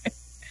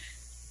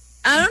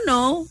 I don't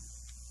know.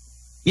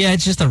 Yeah,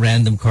 it's just a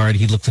random card.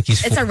 He looks like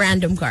he's. It's a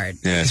random card.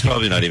 Yeah, it's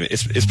probably not even.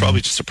 It's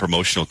probably just a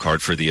promotional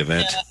card for the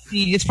event.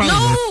 Yeah, it's probably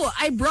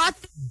I brought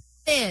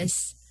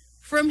this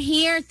from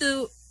here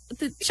to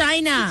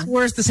China. It's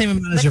worth the same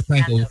amount as your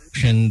Frank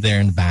Ocean there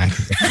in the back.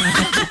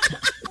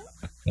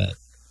 But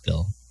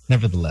still,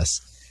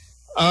 nevertheless.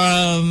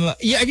 Are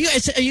you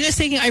guys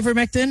taking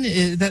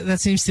ivermectin? That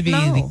seems to be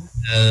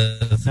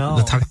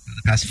the talk of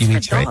the past few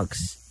weeks, right?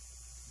 Dogs.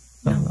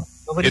 No.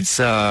 It's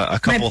a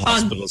couple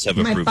hospitals have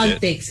approved my pug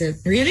it. takes it.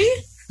 Really?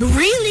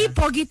 Really?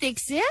 Porgy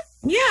takes it?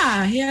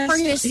 Yeah, he has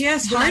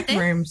Dulate?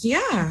 heartworms.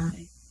 Yeah.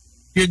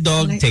 Your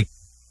dog takes.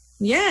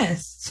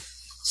 Yes.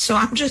 So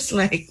I'm just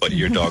like. But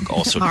your dog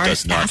also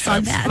does not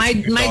have.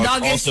 My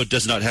dog also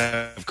does not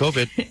have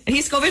COVID.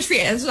 He's COVID free.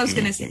 That's what I was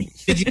gonna say.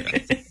 Did you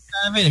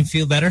have it and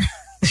feel better?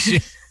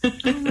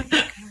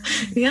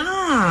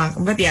 Yeah,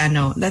 but yeah,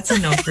 no, that's a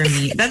no for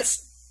me.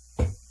 That's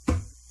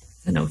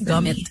a no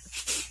for me.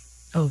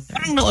 Oh,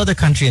 I don't know other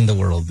country in the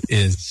world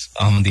is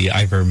the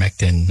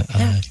ivermectin.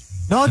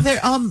 No, there.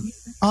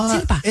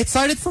 It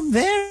started from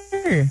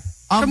there.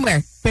 From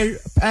where?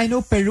 I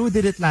know Peru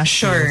did it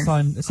last year,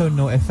 so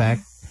no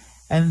effect.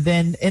 And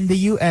then in the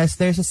U.S.,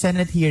 there's a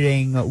Senate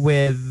hearing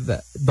with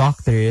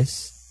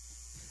doctors.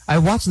 I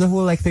watched the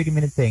whole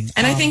 30-minute thing.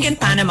 And I think in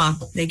Panama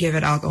they give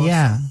it out also.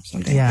 Yeah,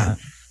 something yeah. like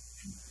that.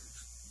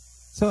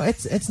 So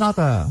it's not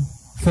a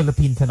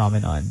Philippine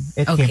phenomenon.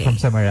 It came from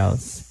somewhere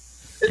else.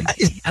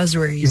 I was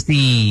worried. Is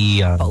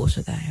the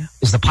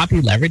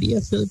popularity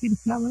a Philippine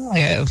phenomenon?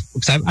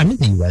 I'm in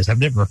the U.S. I've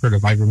never heard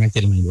of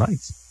ivermectin in my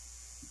life.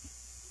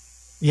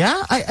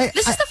 Yeah,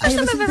 this is the first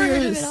time I've ever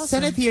heard of it. Also,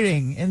 Senate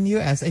hearing in the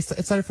U.S.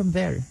 It started from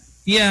there.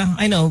 Yeah,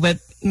 I know, but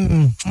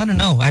I don't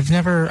know. I've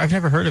never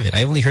heard of it.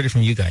 I only heard it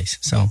from you guys,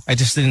 so I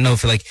just didn't know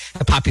if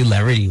the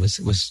popularity was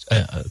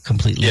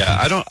completely. Yeah,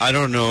 I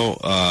don't know.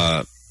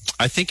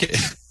 I think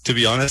to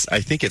be honest,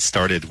 I think it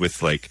started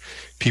with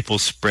people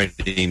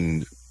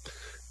spreading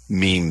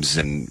memes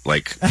and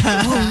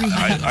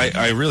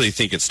I really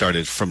think it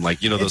started from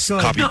those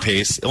copy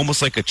paste,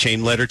 almost like a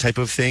chain letter type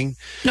of thing.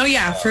 No,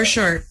 yeah, for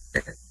sure.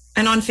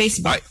 And on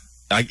Facebook.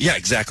 Yeah,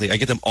 exactly. I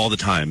get them all the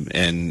time,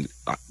 and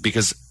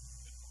because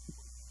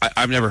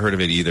I've never heard of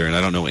it either, and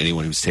I don't know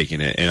anyone who's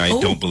taken it, and I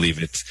don't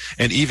believe it.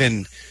 And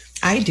even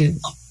I do.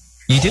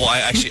 You do? Well,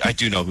 I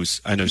do know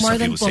I know More some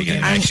than people taking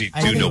it. Pogi. I actually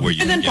do know where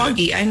you And then get it.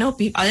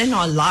 Pogi, I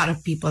know a lot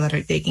of people that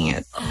are taking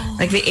it.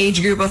 Like the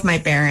age group of my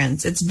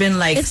parents. It's been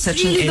like It's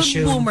such really an the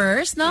issue.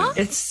 boomers, no?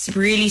 It's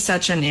really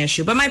such an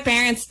issue. But my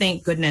parents,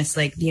 thank goodness,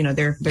 like, you know,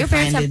 they're Your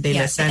parents fine. have, They they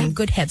listen. have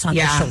good heads on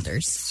their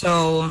shoulders.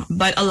 So,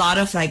 but a lot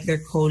of like their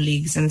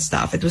colleagues and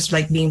stuff, it was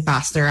like being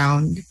passed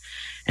around.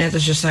 And it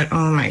was just like,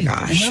 oh my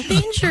gosh. Not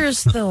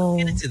dangerous though.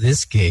 Into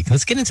this gig.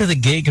 Let's get into the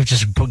gig of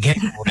just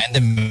getting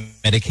random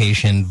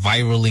medication,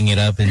 viraling it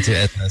up into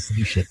a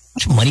solution.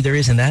 How much money there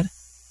is in that?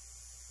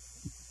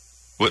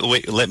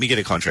 Wait, let me get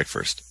a contract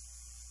first.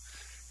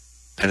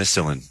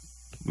 Penicillin.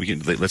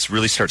 Let's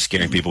really start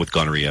scaring people with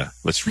gonorrhea.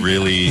 Let's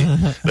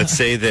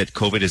say that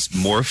COVID has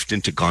morphed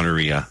into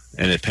gonorrhea,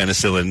 and that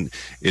penicillin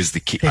is the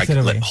key.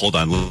 Hold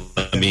on,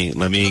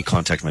 let me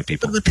contact my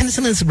people. But the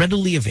penicillin is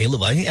readily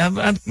available.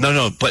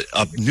 No, but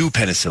a new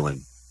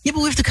penicillin. Yeah,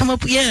 but we have to come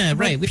up. Yeah,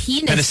 right.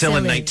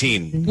 Penicillin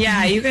 19.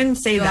 Yeah, you can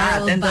say that,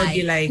 Girl, and they'll bye.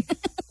 be like,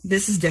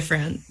 "This is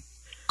different."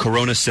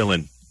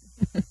 Coronacillin.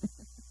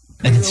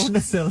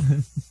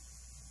 Penicillin.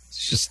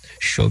 It's just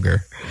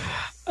sugar.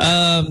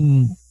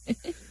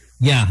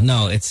 Yeah,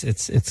 no, it's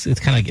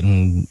kind of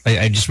getting.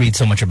 I just read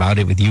so much about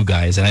it with you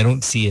guys, and I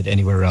don't see it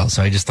anywhere else.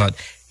 So I just thought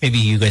maybe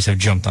you guys have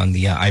jumped on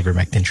the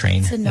ivermectin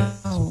train. So no.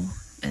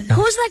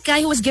 Who was that guy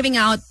who was giving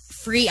out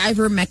free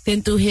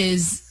ivermectin to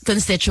his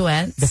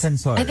constituents?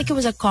 Defensor. I think it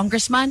was a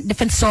congressman.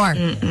 Defensor.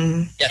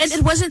 Yes. And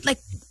it wasn't like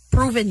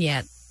proven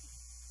yet.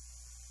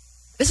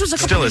 This was a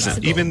couple Still years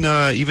isn't.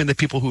 ago. Even the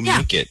people who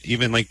make it,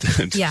 even like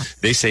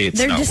they say it's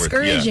They're not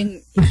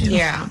discouraging.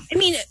 Yeah. I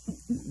mean,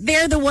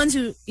 they're the ones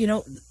who,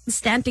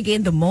 stand to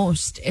gain the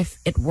most if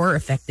it were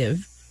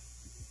effective.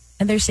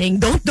 And they're saying,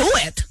 don't do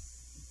it.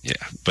 Yeah,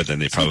 but then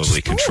they probably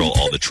control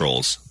all the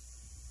trolls.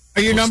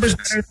 Are your numbers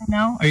better than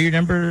now? Are your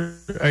number?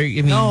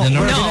 No, the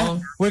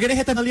number? we're gonna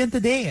hit 1 million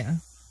today. I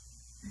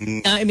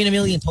mean, 1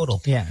 million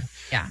total. Yeah.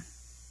 Yeah.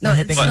 No,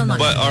 it's still not.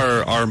 But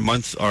our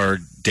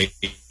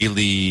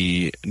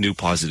daily new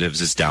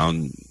positives is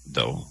down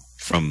though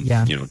from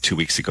 2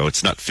 weeks ago.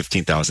 It's not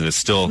 15,000. It's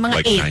still Mga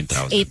like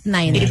 9,000.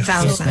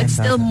 8,000. So it's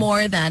still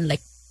more than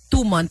like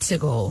 2 months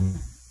ago.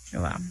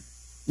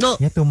 No,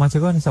 Yeah, 2 months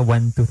ago, nasa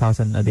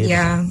 2,000 a day.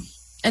 Yeah.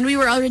 and we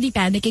were already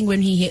panicking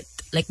when he hit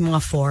like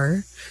mga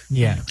 4.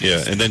 Yeah.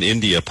 Yeah, and then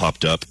India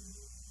popped up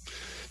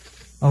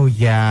Oh,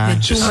 yeah.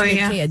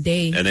 200K a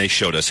day. and they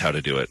showed us how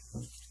to do it.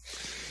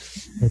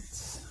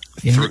 It's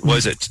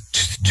Was it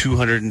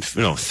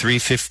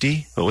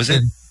 350? What was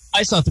it?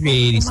 I saw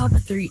 380. Wow,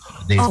 3.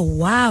 Oh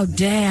wow,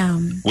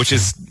 damn. Which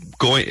is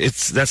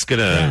that's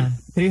gonna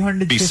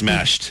 350 be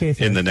smashed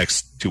cases. in the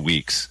next 2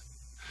 weeks.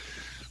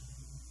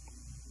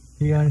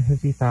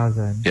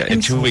 350,000. Yeah,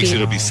 in 2 weeks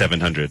it'll be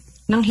 700.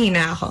 Nang hina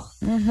ako.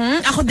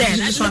 Ako din.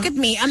 Look at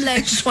me. I'm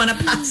like, Just wanna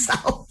pass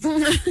out.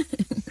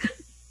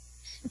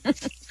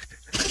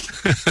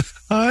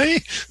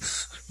 Hi.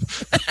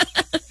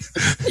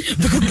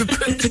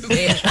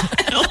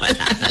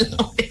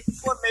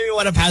 What made me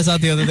want to pass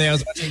out the other day? I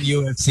was watching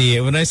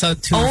UFC when I saw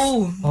two.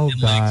 Oh,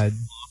 God.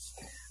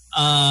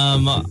 I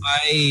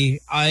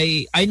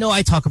know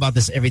I talk about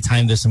this every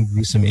time there's some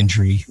gruesome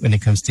injury when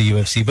it comes to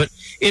UFC, but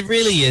it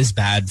really is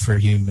bad for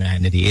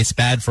humanity. It's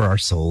bad for our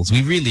souls.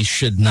 We really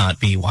should not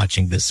be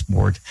watching this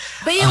sport.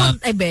 Bea,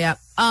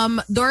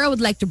 Dora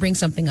would like to bring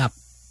something up.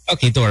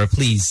 Okay, Dora,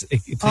 please.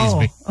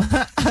 Oh.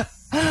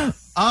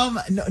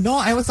 No,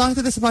 I was talking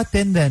to this about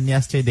Tinden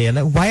yesterday.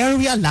 Like, why are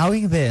we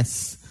allowing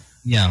this?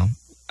 Yeah,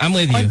 I'm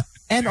with you.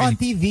 On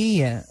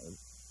TV.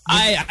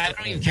 I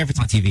don't even care if it's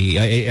on TV.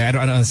 I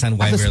don't understand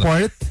why As a we're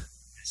sport?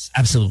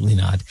 absolutely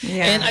not.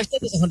 Yeah. And I've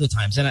said this 100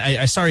 times, and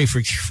I'm sorry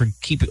for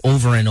keep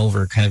over and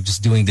over kind of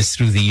just doing this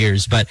through the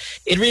years, but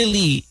it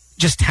really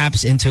just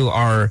taps into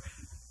our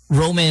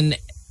Roman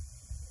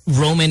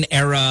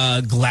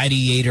era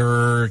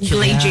gladiator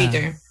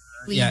Gladiator.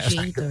 Yeah,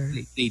 Gladiator.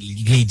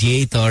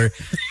 gladiator.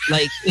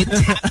 Like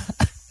it's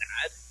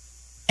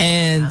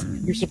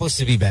and we're supposed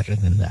to be better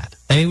than that.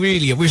 I mean,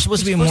 really, we're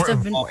supposed to be more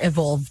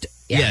evolved.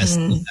 Yeah. Yes.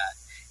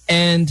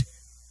 And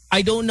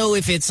I don't know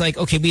if it's like,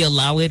 okay, we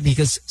allow it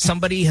because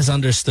somebody has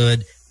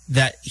understood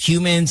that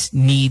humans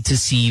need to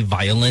see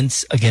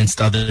violence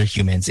against other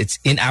humans. It's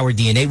in our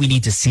DNA. We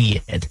need to see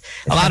it.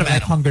 It's a lot of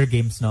like Hunger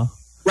Games, no?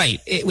 Right.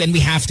 When we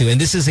have to. And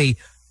this is a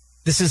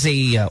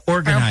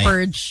organized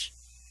purge.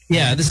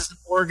 Yeah, this is an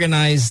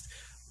organized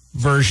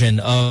version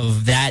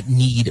of that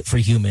need for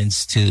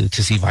humans to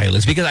see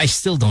violence, because I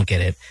still don't get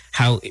it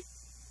how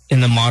in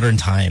the modern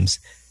times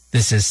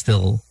this is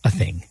still a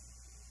thing.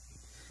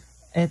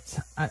 I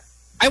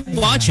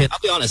watch it. I'll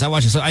be honest. I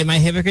watch it. So am I a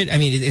hypocrite? I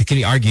mean, it can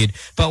be argued,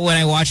 but when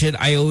I watch it,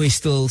 I always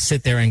still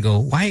sit there and go,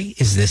 "Why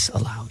is this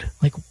allowed?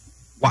 Like,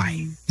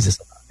 why is this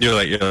allowed?" You're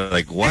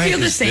like, why feel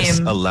the is this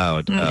same.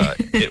 allowed?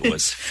 It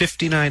was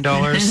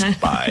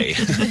 $59. Bye.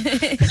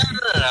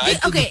 No.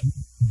 Okay.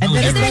 And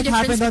then Is there a what difference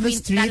happened on the between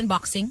that street? and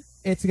boxing?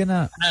 It's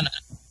gonna... No.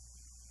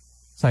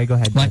 Sorry, go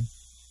ahead. What? Ben.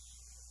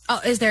 Oh,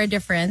 is there a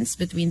difference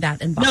between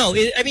that and boxing? No,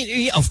 I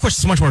mean, of course,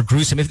 it's much more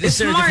gruesome. Is It's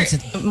there a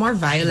difference? more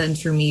violent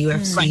for me,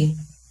 UFC. Right.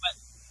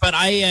 But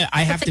I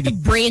have It's to like be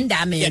the brain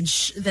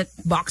damage that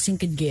boxing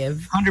could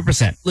give.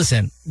 100%.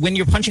 Listen, when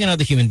you're punching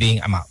another human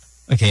being, I'm out.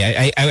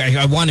 Okay,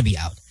 I want to be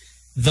out.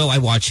 Though I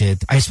watch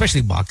it,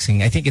 especially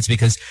boxing. I think it's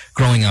because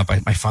growing up,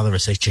 my father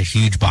was such a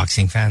huge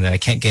boxing fan that I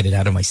can't get it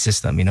out of my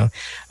system, you know.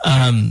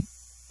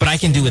 But I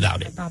can do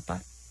without it.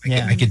 Papa.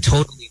 I could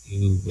totally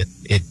do with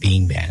it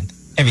being banned.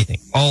 Everything.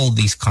 All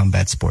these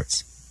combat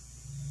sports.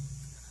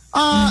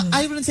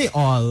 I wouldn't say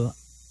all.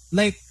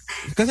 Like,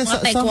 because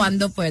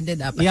Taekwondo pwede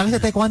dapat. Yeah, kasi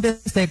taekwondo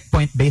is like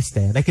point-based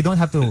eh. Like, you don't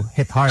have to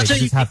hit hard. Until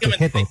You just have to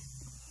hit it.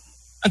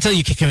 Until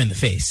you kick him in the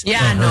face.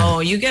 Yeah, no,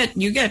 you get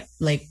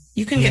like,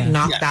 you can get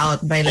knocked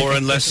out by like... Or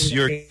unless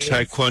your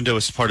taekwondo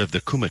is part of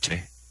the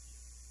kumite.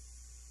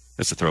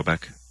 That's a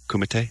throwback.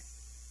 Kumite?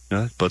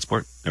 No, blood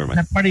sport? Never mind.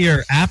 Is that part of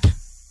your app?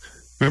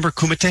 Remember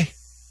Kumite?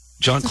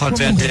 Jean-Claude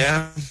Van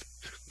Damme?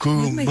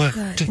 Oh my God.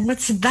 Kumite.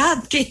 What's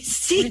that,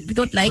 Casey? We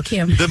don't like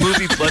him. The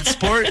movie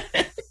Bloodsport?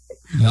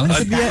 No.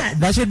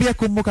 That should be a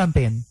Kumu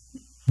campaign.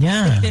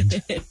 Yeah.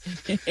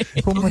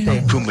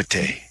 Kumute.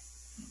 Kumite.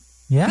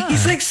 Yeah.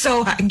 He's like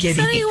so giddy.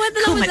 So you went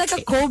along with like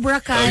a Cobra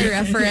Kai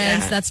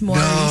reference that's more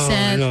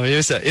recent. No,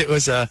 it's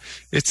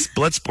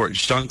Bloodsport.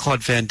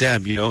 Jean-Claude Van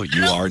Damme, you know,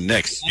 you are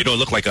next. You don't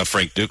look like a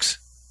Frank Dukes.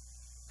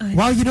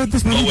 Wow, you know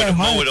this movie by Mo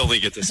heart. would only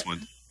get this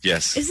one.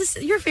 Yes. Is this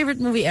your favorite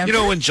movie ever? You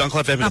know when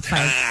Jean-Claude Van Damme... Top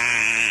five.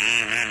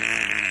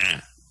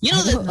 You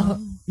know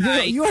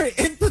that You are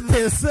into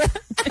this.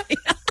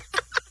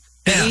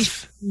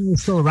 F.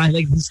 still around.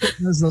 Like, he still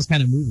does those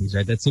kind of movies,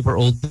 right? That super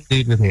old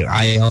dude with the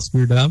eye all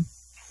screwed up.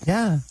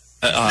 Yeah.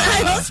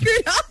 I all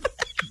screwed up.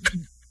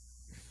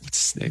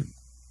 What's his name?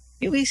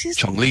 He's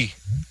Chong Li.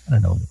 I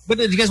don't know. But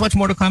did you guys watch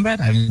Mortal Kombat?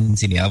 I haven't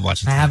seen it. I've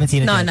watched it. I haven't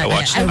seen it No, yet. no, I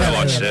watched it. will, I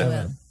watched it.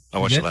 will. I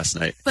watched it last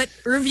night. But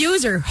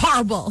reviews are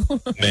horrible.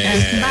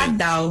 Man, Bad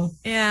though.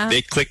 Yeah.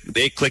 they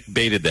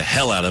clickbaited the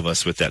hell out of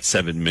us with that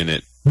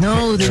 7-minute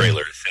No,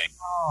 trailer thing.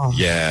 Oh,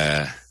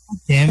 Yeah.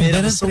 damn it.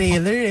 That was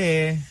trailer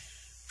eh.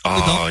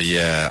 Oh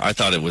yeah, I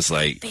thought it was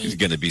like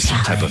going to be some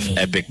type of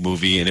epic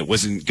movie, and it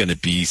wasn't going to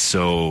be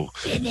so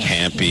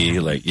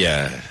campy. Like,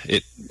 yeah,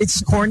 It's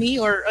corny,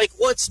 or like,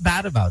 what's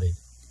bad about it?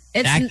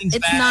 acting's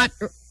It's bad.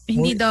 not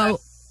hindi daw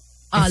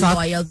It's not-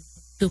 loyal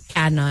to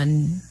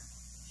canon.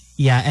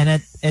 Yeah,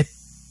 and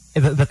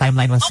the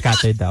timeline was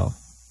scattered though.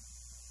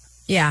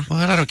 Yeah. Well,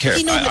 I don't care.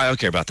 You know, I don't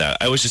care about that.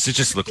 It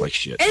just looked like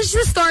shit. It's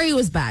the story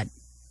was bad.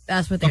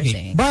 That's what they're Okay.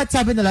 saying. But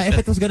sabi nila, if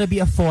it was gonna be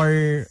a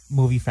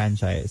 4-movie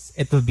franchise,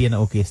 it would be an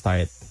okay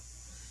start.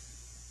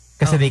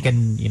 Kasi they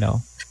can,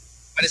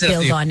 What is it?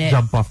 Build on it.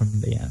 jump off from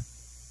the, yeah.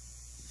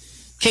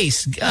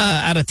 Case,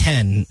 out of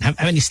 10, how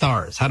many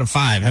stars? Out of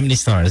 5, how many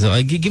stars?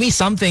 Give me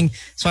something,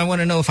 so I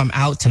want to know if I'm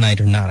out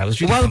tonight or not. I was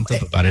really pumped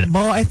up about it.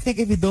 Mo, I think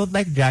if you don't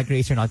like Drag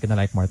Race, you're not gonna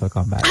like Mortal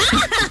Kombat.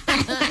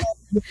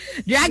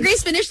 Drag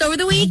Race finished over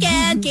the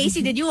weekend.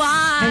 Casey, did you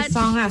I watch?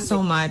 saw that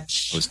so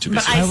much. I was too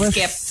But busy. I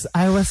skipped.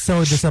 I was so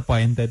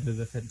disappointed with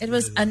the It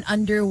was an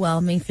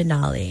underwhelming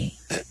finale.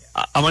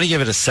 I'm going to give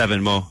it a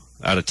 7, Mo,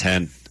 out of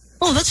 10.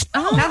 Oh, that's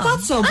Oh, That's not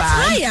so that's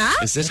bad. high, yeah?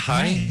 Is this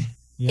high?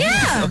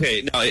 Yeah.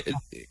 Okay,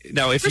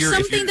 now if For you're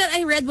something that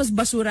I read was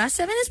basura,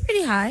 7 is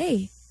pretty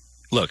high.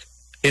 look,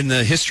 in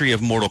the history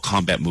of Mortal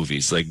Kombat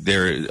movies, like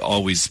there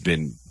always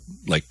been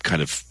like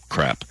kind of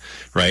crap,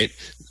 right?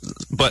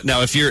 But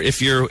now if you're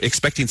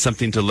expecting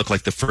something to look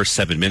like the first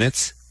 7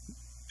 minutes,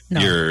 No.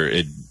 you're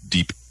in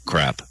deep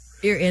crap.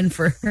 You're in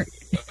for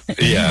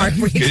Yeah,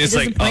 heartbreak, it's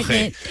like,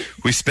 okay,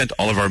 disappointment. we spent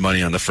all of our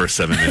money on the first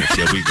 7 minutes.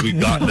 Yeah, we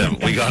got them,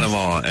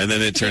 all, and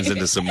then it turns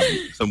into some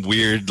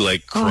weird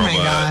like Oh my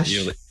chroma.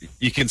 gosh.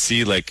 You can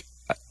see like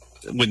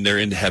when they're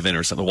in heaven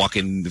or something,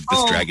 walking this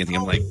dragon thing.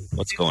 I'm like,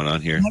 what's going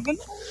on here?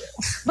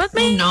 But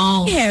may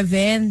no.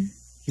 heaven.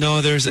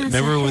 No, there's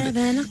remember when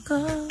Heaven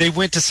ako. they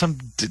went to some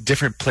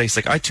different place.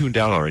 Like I tuned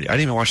out already. I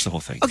didn't even watch the whole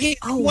thing. Okay,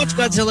 Oh, watch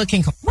wow. Godzilla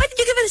King Kong. Why did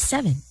you give it a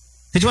 7?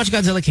 Did you watch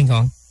Godzilla King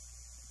Kong?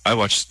 I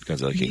watched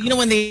Godzilla King You Kong. know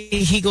when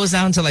he goes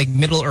down to like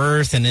Middle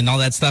Earth and all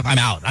that stuff? I'm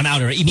out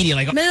immediately.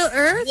 Like, Middle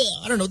Earth?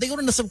 I don't know. They go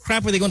into some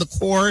crap where they go in the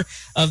core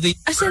of the.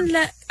 As in,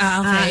 okay.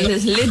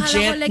 It's legit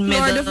Akala ko like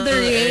Lord of the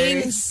Middle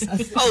Rings.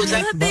 Oh, is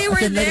that But they were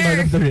As in, like, Lord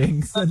there. of the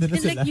Rings. Nandun na In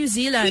like sila. New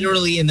Zealand.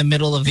 literally in the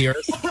middle of the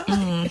earth?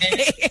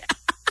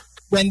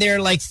 When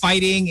they're like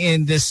fighting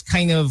in this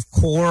kind of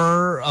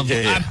core of.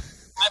 Yeah.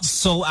 I'm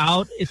so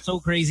out. It's so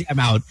crazy. I'm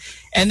out.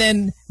 And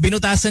then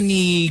binutasan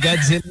ni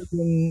Godzilla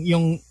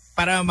yung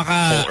para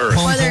maka. Whole Earth.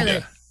 Hong Spoiler Kong.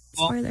 alert.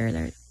 Spoiler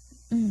alert.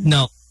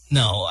 No.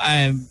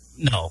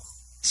 No.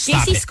 Stop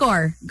Casey it.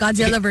 score.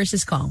 Godzilla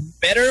versus Kong.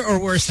 Better or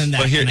worse than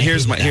that? But Can I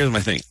here's give my you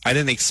that? thing. I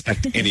didn't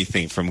expect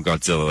anything from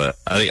Godzilla.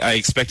 I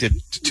expected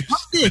two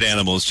stupid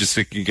animals just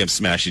to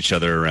smash each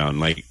other around.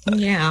 Like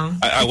Yeah.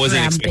 I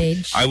wasn't expecting.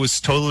 Rampage. I was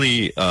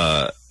totally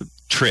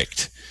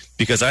tricked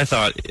because I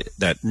thought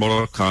that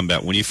Mortal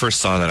Kombat. When you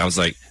first saw that, I was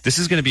like, "This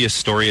is going to be a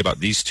story about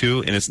these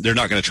two, and they're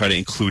not going to try to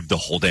include the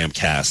whole damn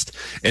cast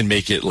and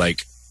make it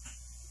like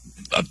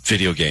a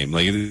video game."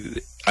 Like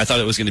I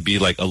thought it was going to be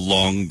like a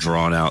long,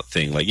 drawn out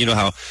thing. Like you know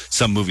how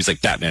some movies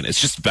like Batman,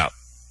 it's just about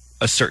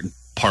a certain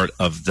part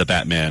of the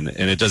Batman,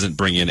 and it doesn't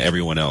bring in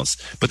everyone else.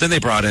 But then they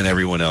brought in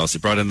everyone else. They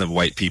brought in the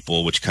white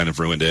people, which kind of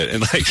ruined it.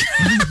 And like,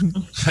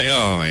 like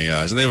oh my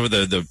gosh! And they were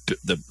the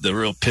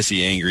real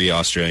pissy, angry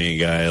Australian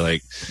guy.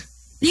 Like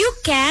Liu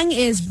Kang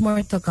is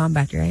Mortal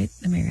Kombat, right?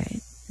 Am I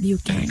right? Liu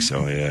Kang. I think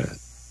so. Yeah.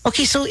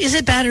 Okay, so is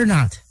it bad or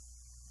not?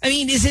 I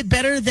mean, is it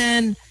better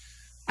than?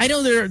 I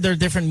know they're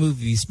different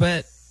movies,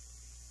 but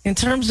in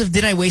terms of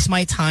did I waste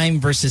my time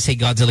versus say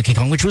Godzilla King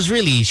Kong, which was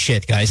really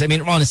shit, guys. I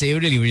mean, honestly, it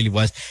really, really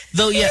was.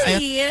 Though, yeah,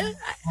 really?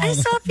 I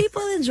saw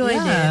people enjoyed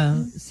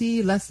it.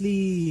 See,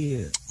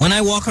 Leslie. When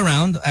I walk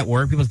around at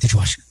work, people are like, did you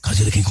watch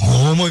Godzilla King Kong?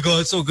 Oh my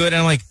god, it's so good.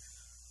 And I'm like,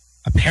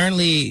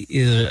 apparently,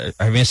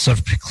 I must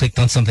have clicked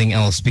on something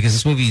else because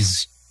this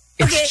movie's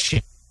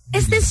shit.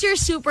 Is this your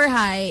super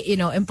high,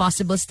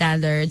 impossible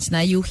standards?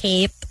 Now you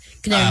hate.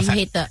 You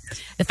hate the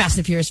Fast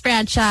and Furious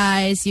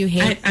franchise. You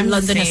hate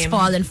London Has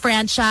Fallen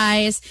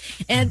franchise.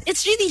 And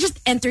it's really just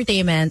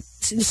entertainment.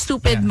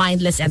 Stupid,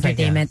 mindless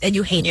entertainment. And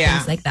you hate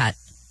things like that.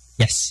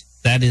 Yes.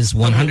 That is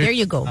 100. There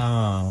you go.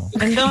 Oh.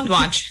 And don't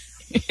watch.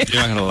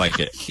 You're not going to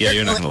like it. Yeah,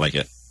 you're not going to like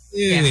it.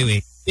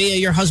 Wait.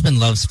 Your husband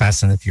loves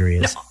Fast and the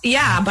Furious. No,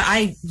 yeah, but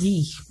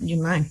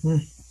you mind.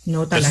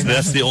 No,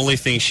 that's the only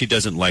thing she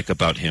doesn't like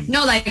about him.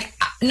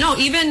 No,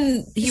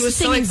 even he was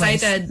so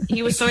excited.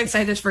 He was so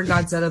excited for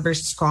Godzilla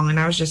versus Kong, and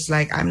I was just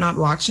like, I'm not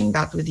watching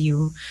that with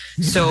you.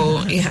 So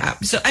yeah.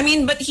 So I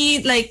mean, but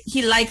he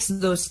likes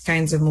those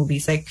kinds of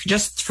movies, like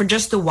just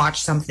to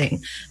watch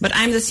something. But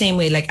I'm the same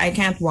way. Like I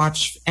can't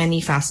watch any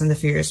Fast and the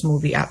Furious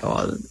movie at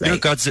all. Like,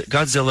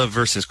 Godzilla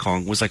versus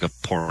Kong was like a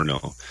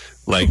porno,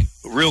 like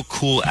real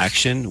cool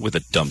action with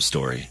a dumb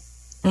story.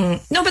 No,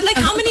 but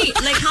how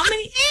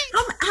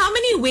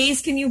many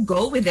ways can you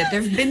go with it?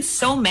 There've been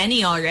so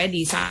many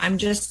already. So I'm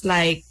just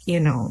like,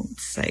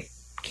 it's like.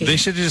 Okay. They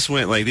should have just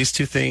went like, these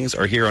two things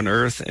are here on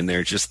Earth and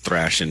they're just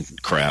thrashing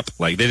crap.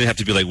 Like they didn't have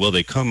to be like, well,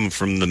 they come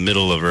from the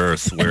middle of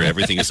Earth where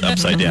everything is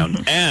upside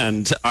down,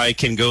 and I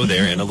can go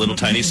there in a little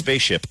tiny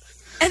spaceship.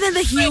 And then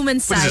the human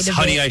side what is this, of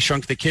Honey, it. I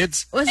Shrunk the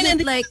Kids? Wasn't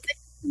it like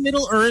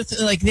Middle Earth,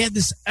 like they had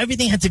this,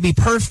 everything had to be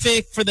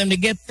perfect for them to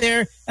get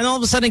there, and all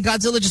of a sudden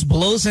Godzilla just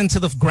blows into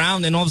the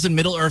ground, and all of a sudden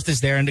Middle Earth is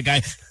there, and the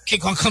guy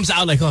King Kong comes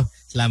out like, oh,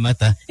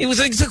 salamat. It was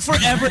like, it took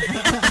forever.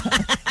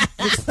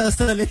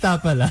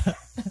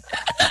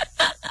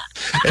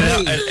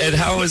 and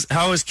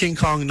how is King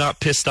Kong not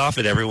pissed off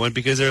at everyone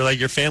because they're like,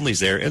 your family's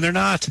there, and they're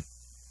not.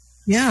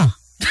 Yeah.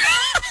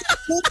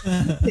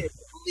 The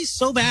movie's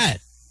so bad.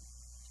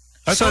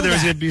 I thought there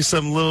was going to be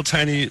some little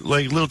tiny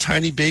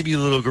baby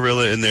little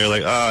gorilla in there.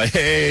 Like,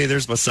 hey,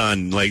 there's my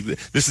son. Like,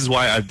 this is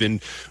why I've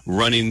been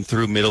running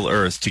through Middle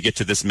Earth to get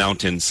to this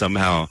mountain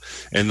somehow.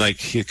 And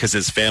like, because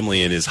his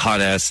family and his hot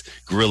ass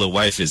gorilla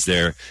wife is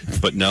there.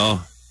 But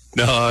no.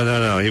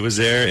 He was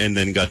there, and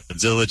then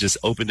Godzilla just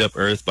opened up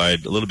Earth by a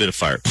little bit of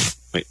fire.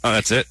 Wait,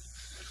 that's it.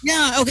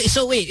 Yeah. Okay.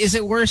 So wait, is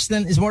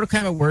Mortal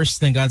Kombat worse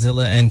than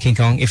Godzilla and King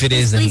Kong? If it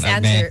is, please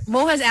then answer.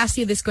 Mo has asked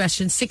you this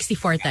question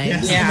 64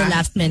 times in the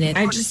last minute.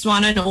 I just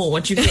want to know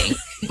what you think.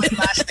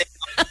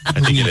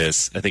 I think it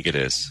is. I think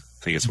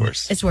it's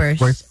worse. It's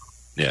worse.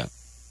 Yeah.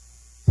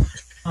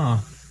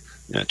 Oh.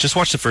 Yeah. Just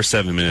watch the first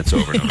 7 minutes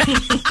over and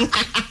over.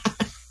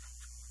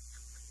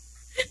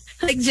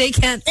 Like Jay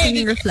can't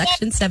see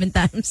Reflection 7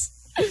 times.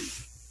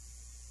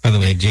 By the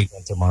way, Jake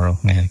went tomorrow.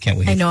 Man, I can't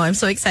wait. I know. I'm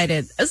so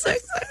excited.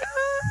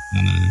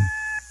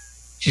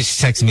 She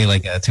texted me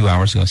like 2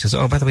 hours ago. She says,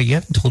 oh, by the way, you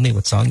haven't told me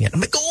what song yet. I'm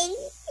like,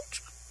 oh,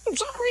 I'm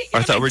sorry.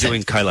 I thought we were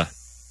doing Kyla.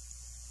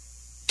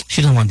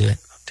 She doesn't want to do it.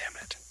 Oh, damn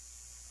it.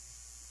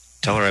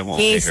 Tell her I won't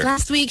Case, pay her.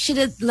 last week she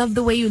did Love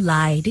the Way You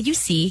Lie. Did you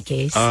see,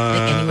 Case?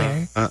 Like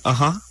anywhere?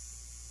 Uh-huh.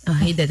 Oh,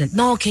 he didn't.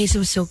 No, Case, it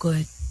was so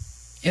good.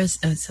 It was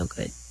so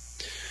good.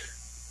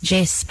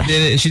 Jay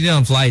special. She did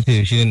on Fly,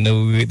 too. She didn't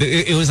know.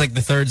 It was like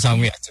the third song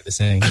we had to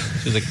sing.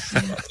 She was like...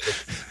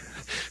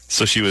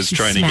 So she was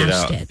trying to get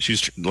out. It. She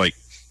was like,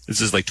 this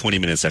is like 20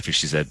 minutes after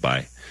she said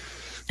bye.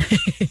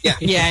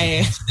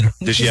 Yeah.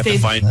 Did she have to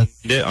find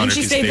it on her she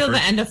piece of stayed till paper?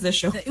 the end of the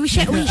show. We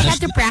had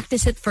to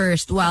practice it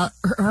first while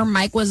her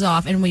mic was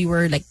off and we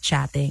were like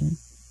chatting.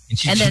 And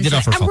she then did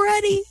off her I'm phone.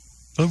 ready.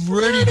 I'm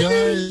ready,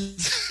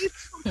 guys.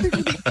 I'm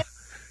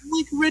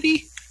like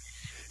ready.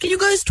 Can you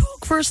guys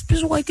talk first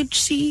so I could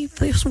see if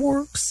this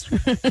works?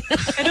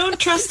 I don't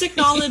trust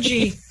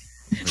technology.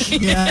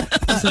 Yeah,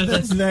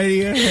 that's very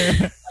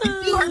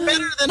You are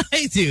better than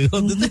I do.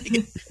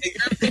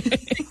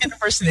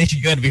 Impersonation.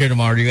 You got to be here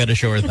tomorrow. You got to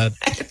show her that.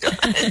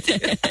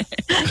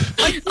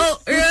 Oh,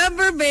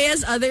 remember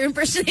Bea's other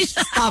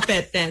impersonation? Stop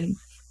it then.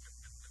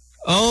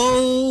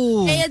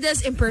 Oh. Bea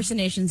does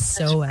impersonations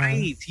so well.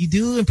 Right. You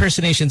do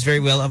impersonations very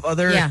well of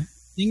other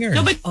singers.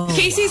 No, but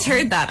Casey's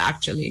heard that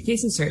actually.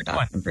 Casey's heard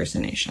that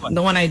impersonation.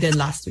 The one I did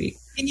last week.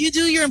 Can you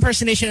do your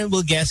impersonation and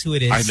we'll guess who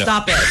it is? I know.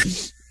 Stop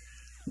it.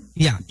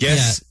 Yeah.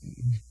 Guess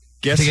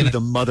Take who it. the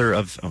mother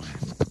of... Oh,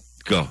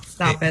 go.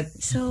 Stop it.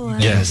 So,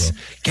 Yes.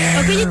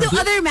 can you do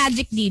other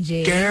magic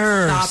DJ?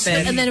 Stop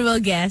it. And then we'll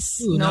guess.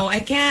 No, I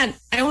can't.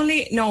 I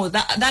only... No,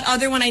 that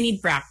other one I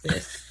need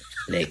practice.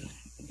 Like...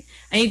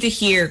 I need to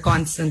hear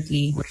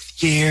constantly.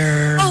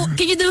 Here. Oh,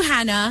 can you do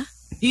Hannah?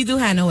 You do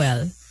Hannah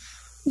well.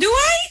 Do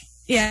I?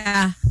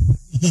 Yeah.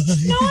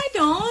 No, I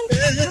don't.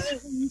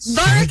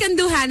 Dora can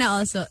do Hannah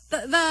also.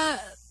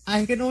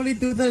 I can only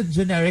do the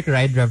generic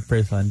ride rev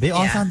person. They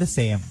all sound the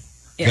same.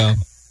 Yeah.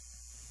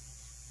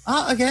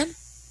 Go. Again?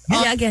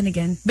 Yeah,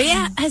 again.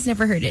 Bea has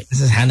never heard it. This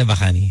is Hannah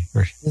Bahani.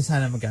 This is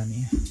Hannah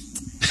Magani.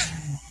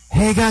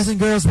 Hey guys and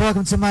girls,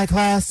 welcome to my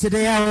class.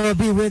 Today I will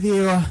be with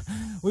you.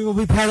 We will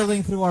be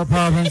pedaling through our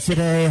problems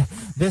today.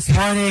 This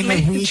morning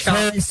we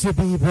chose to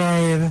be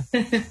brave.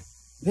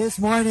 This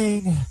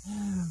morning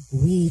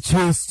we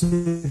chose to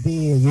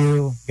be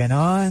you.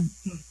 Ganon.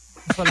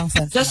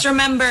 Just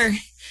remember,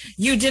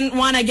 you didn't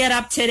want to get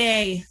up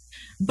today,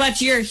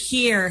 but you're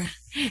here.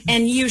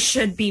 And you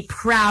should be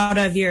proud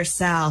of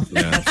yourself.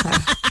 Yeah.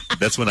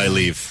 That's when I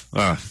leave.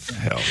 Oh,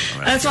 hell.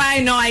 That's why I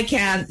know I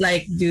can't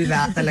do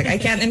that. Like I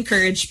can't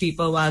encourage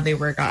people while they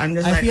work out. I'm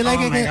just I feel like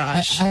oh my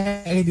gosh. gosh.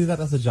 I can do that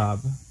as a job.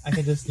 I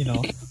can just,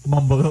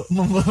 mumble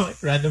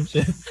like random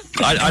shit.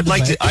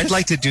 I'd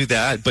like to do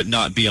that, but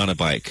not be on a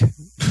bike.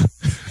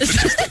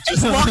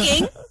 Just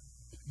walking?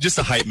 Just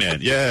a hype man.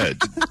 Yeah.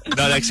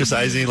 Not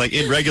exercising, like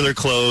in regular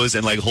clothes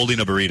and like holding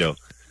a burrito.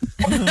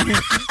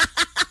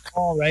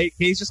 All right,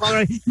 Case, just all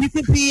right. You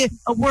could be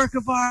a work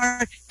of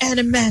art and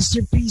a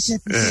masterpiece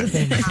at the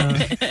same time.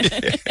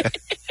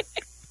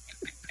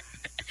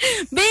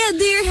 Bea,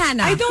 do your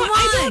Hannah. I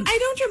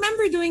don't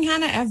remember doing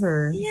Hannah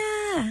ever.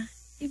 Yeah.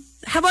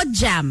 How about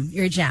Jam?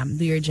 Your Jam.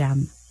 Do your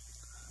Jam.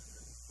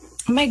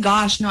 Oh my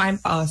gosh, no, I'm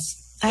paused.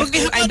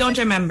 I don't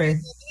remember.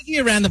 Give me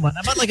a random one.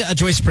 How about like a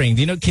Joy Spring?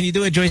 Do you know? Can you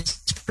do a Joy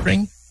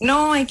Spring?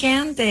 No, I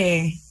can't.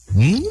 I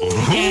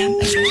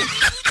can't.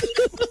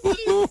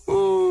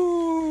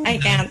 I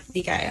can't.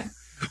 Di kaya.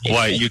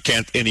 Why, you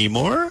can't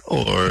anymore?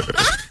 Or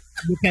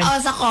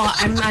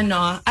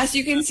as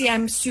you can see,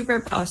 I'm super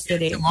paused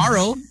today.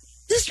 Tomorrow.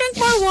 Just drink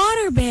more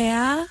water,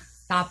 Bea.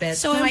 Stop it.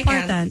 So no,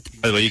 important.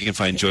 by the way, you can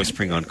find Joy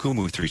Spring on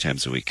Kumu 3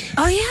 times a week.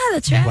 Oh, yeah,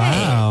 that's right.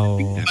 Wow.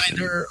 Find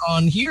her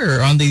on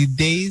here on the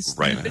days.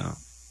 Right now.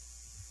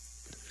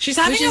 She's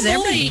having She's a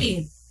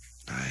everything.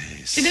 boy.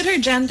 Nice. She did her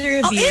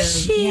gender reveal. Oh,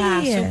 is she?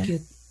 Yeah, so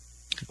cute.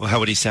 Well, how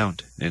would he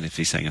sound? And if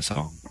he sang a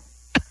song?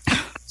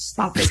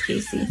 Stop it,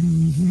 Casey.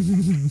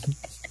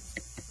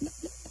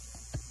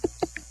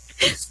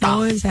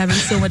 Stop. He's having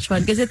so much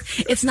fun because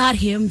it's not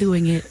him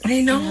doing it.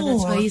 I know. Yeah,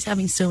 that's why he's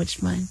having so much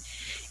fun.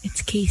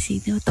 It's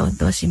Casey.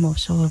 Tonto si Mo.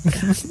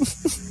 Sobra.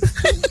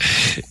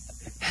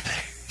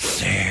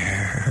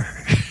 There.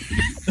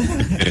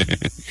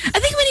 I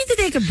think we need to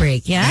take a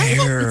break, yeah?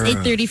 There. It's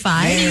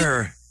 8:35.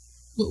 There.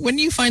 When are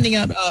you finding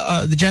out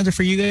the gender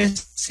for you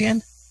guys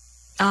again?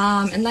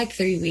 In like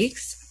 3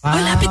 weeks. Wow.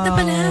 lapit na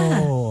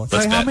pala.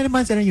 Sorry, how bet. many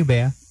months are you,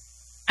 Bea?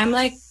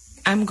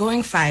 I'm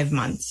going 5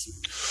 months.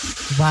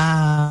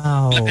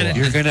 Wow.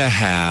 You're going to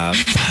have...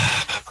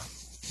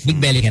 Big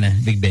belly ka na.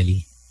 Big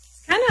belly.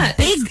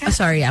 Big,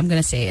 sorry, I'm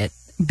gonna say it.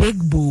 Big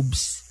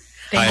boobs.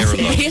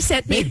 Bea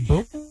sent me a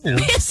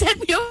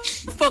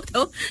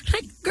photo.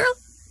 Like, girl,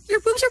 your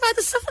boobs are about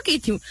to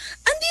suffocate you.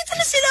 Andito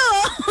na sila.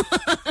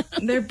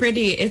 They're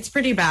pretty. It's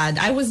pretty bad.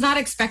 I was not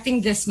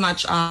expecting this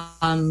much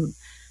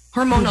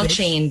hormonal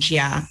change.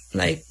 Yeah.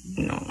 Like,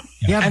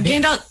 I've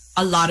gained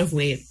a lot of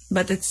weight,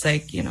 but it's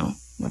like,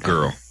 whatever.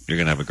 Girl. You're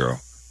going to have a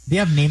girl. Do you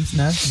have names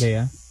na,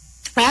 Bea?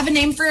 I have a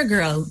name for a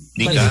girl.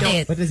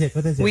 Nika. What is it?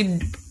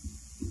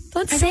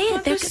 Don't say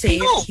it. Don't say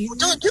it.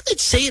 No, don't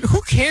say it.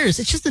 Who cares?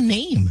 It's just a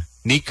name.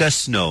 Nika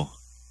Snow.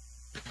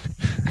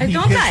 I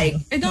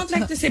don't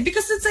like to say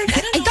because it's like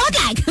I don't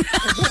like.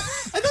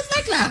 I don't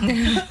like lang.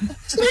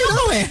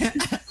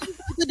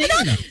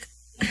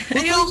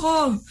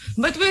 Ayoko.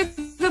 But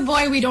with the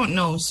boy, we don't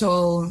know.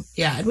 So,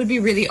 yeah, it would be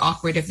really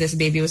awkward if this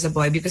baby was a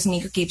boy because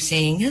Nico keeps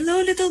saying,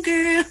 hello, little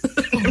girl.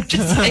 I'm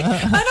just like,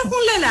 paano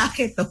kung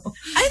lalaki to?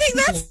 I think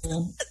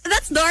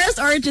that's Dora's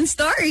origin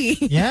story.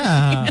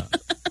 Yeah.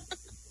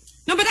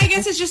 No, but I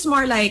guess it's just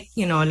more like,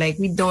 like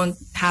we don't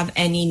have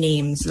any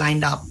names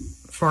lined up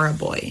for a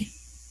boy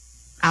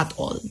at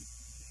all.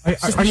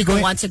 Are you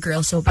going? Wants a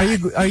girl so bad.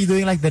 Are you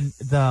doing like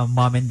the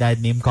mom and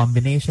dad name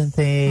combination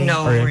thing?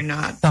 No, or we're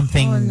not.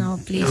 Something. Oh no,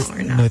 please. No,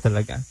 we're not. No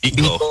talaga.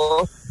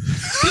 Iko.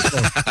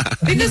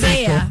 Because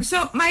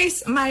so my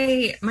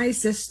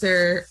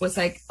sister was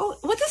like, oh,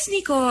 what does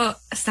Nico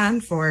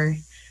stand for?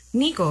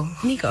 Nico.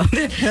 I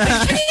think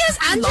it's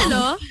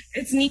Angelo.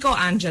 It's Nico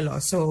Angelo.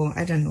 So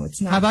I don't know.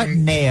 It's not. How about very-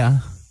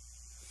 Nea?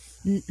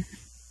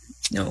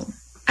 No,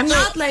 I'm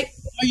not like.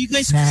 Are you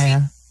guys...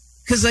 Nea.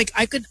 Because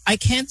I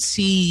can't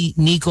see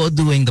Nico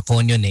doing the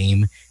Ponyo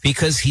name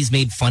because he's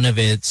made fun of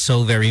it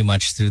so very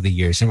much through the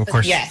years. And of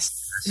course... Yes.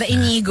 The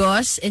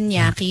Inigos,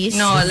 Iñakis.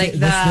 No, like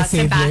the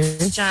saviors?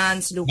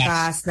 Sebastians,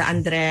 Lucas, the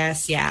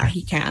Andres. Yeah,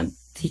 he can't.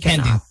 He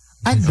Can't cannot.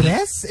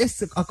 Andres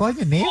is a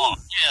Konyo name? Oh,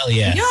 hell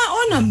yeah. Yeah,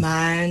 oh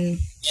naman.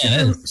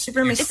 Yeah,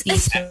 Super It's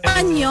mestizo.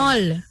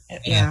 Espanol.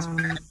 Yeah.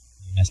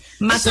 Yes.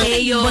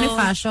 Mateo.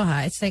 Bonifacio,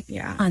 ha? It's like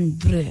Yeah.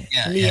 Andre.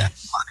 Yeah.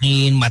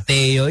 Joaquin,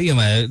 Mateo,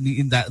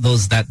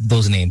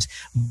 those names.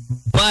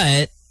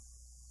 But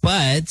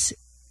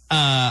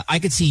I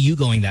could see you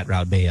going that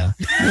route, Bea.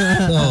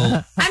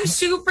 So, I'm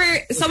super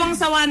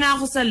sawang-sawa na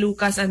ako sa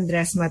Lucas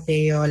Andres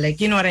Mateo.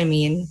 Like, you know what I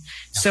mean?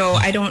 So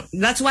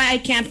that's why I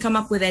can't come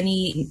up with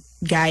any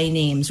guy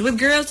names. With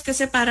girls,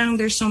 kasi parang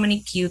there's so many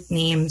cute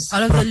names.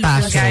 All of the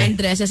Lucas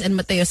Andreses and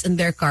Mateos in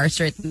their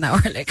cars right now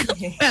are like,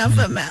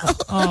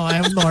 FML. Oh,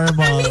 I'm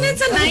normal. I mean,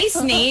 it's a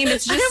nice name.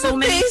 It's just so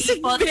many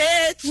people.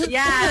 Bitch.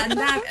 Yeah, and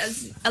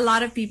a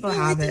lot of people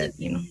have it,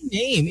 you know.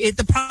 Name.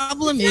 The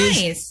problem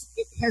is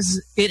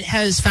Nice. it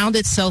has found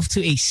itself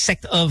to a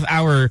sect of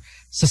our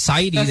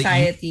society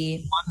that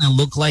you want to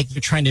look like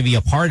you're trying to be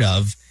a part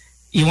of.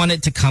 You want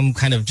it to come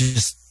kind of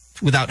just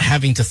without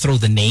having to throw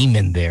the name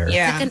in there.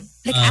 Yeah.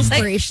 Like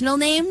aspirational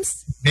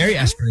names? Very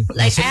aspirational.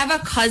 Like, I have a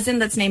cousin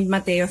that's named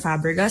Mateo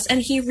Fabregas, and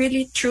he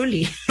really,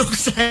 truly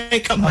looks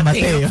like a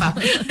Mateo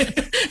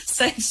Fabregas. It's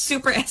like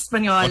super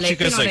Espanol. Why don't like, you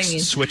guys know what I mean?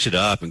 switch it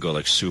up and go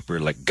like super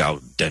like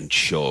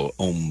Gaudencio.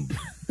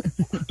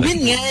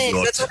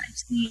 That's what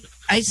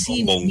I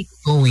see Nico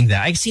going there.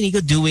 I see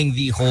Nico doing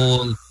the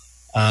whole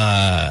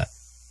I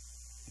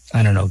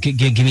don't know.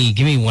 Give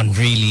me one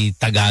really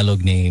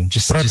Tagalog name.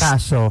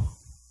 Protasio.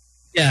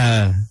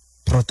 Yeah.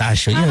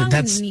 Protasio. Yeah,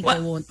 that's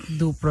Nico won't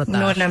do Protasio.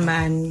 No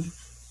naman.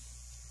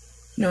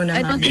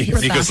 I don't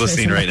think Nico's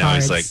listening right now.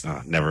 He's like,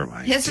 cards. oh, never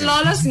mind. His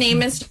lola's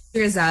name is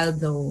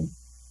Rizaldo.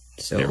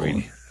 So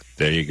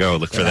There you go.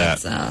 Look for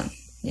that.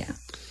 Yeah.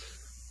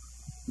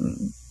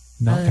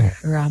 No.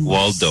 Ramos.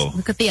 Waldo.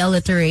 Look at the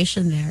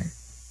alliteration there.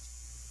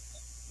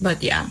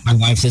 But yeah. my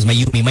wife says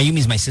Mayumi. Mayumi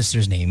is my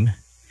sister's name.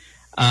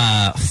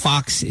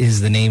 Fox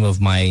is the name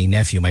of my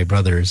nephew, my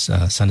brother's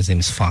son. His name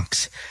is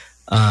Fox.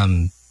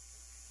 I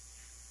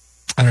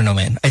don't know,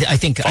 man. I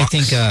think.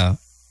 Yeah,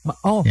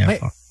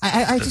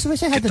 I just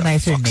wish I had a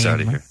nicer Fox out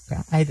of name.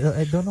 here. I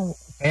don't know.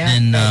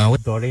 And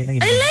what?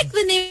 I like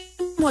the name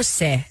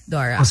Jose,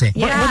 Dora. Jose.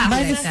 Yeah,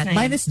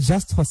 Mine is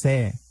just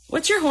Jose.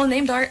 What's your whole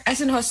name, Dor?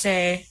 As in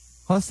Jose.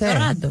 Jose.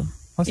 Dorado.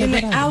 Jose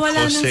Dorado. Wala ng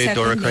Jose second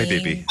Dora name.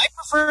 Crybaby.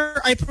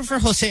 I prefer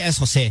Jose as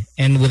Jose,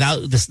 and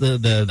without this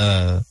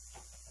the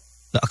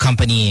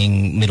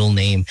accompanying middle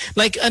name.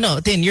 Like,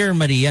 then you're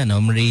Maria, no?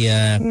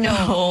 Maria.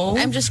 No.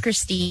 I'm just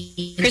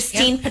Christine.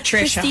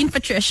 Patricia. Christine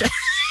Patricia.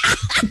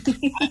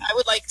 I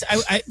would like to,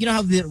 I you know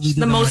how we do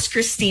The most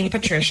Christine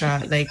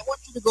Patricia. Like, I want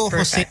you to go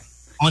perfect. Jose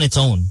on its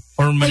own,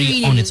 or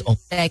Maria on its own.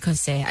 Like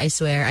Jose, I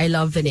swear. I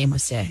love the name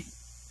Jose.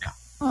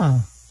 Huh.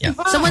 Yeah.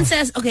 Someone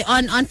says, okay,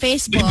 on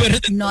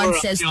Facebook, Nod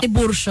says,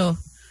 Tiburcio.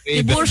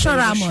 Tiburcio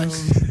Ramos.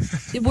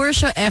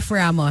 Tiburcio F.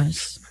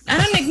 Ramos.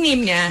 Ano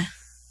nickname niya?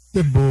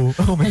 Tibo.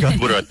 Oh my God.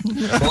 Burat.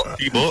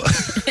 Tibo.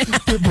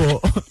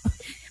 Tibo.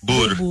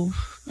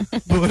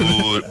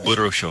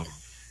 Burosho.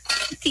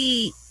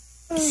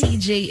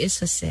 CJ is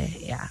Jose.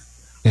 Yeah.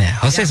 Yeah,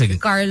 Jose's a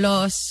good.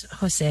 Carlos,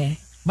 Jose.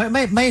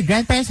 My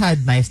grandparents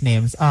had nice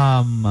names.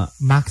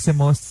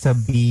 Maximo,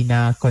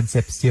 Sabina,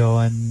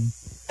 Concepcion.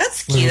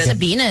 That's cute.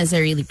 Sabina is a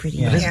really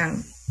pretty name. Yeah.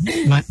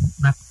 What?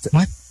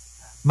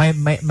 My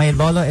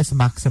lolo is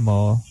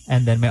Maximo,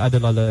 and then my other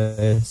lolo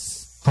is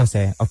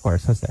Jose, of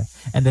course, Jose.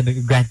 And then the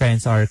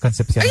grandparents are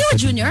Concepcion. Are you a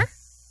junior?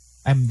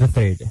 I'm the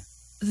third.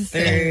 The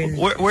third.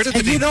 Where did the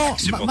And name you know,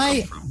 Maximo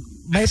come from?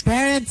 my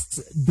parents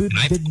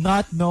did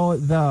not know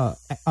the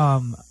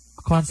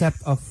concept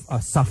of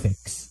a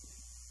suffix.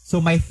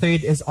 So my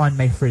third is on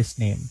my first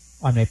name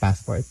on my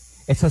passport.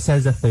 It's Jose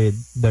the Third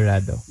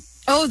Dorado.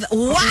 Oh,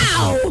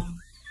 wow!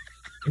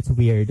 It's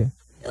weird.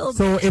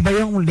 So iba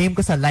yung name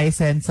ko sa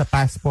license, sa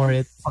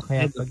passport.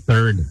 Kaya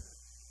Third.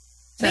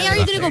 May, are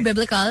you gonna go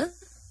biblical?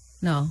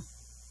 No.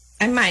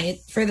 I might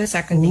for the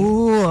second name.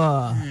 Ooh,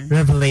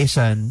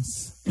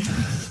 Revelations.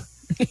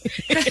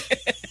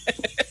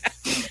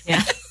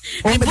 Yeah.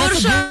 Oh, but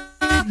that's a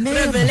good name.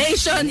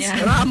 Revelations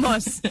Yeah.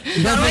 Ramos.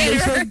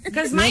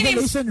 Because my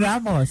name's Revelation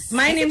Ramos.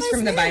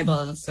 from the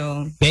Bible.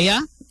 So Bea?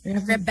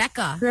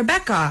 Rebecca.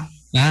 Rebecca.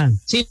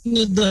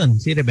 Sino dun?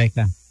 Si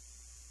Rebecca.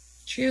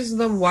 She is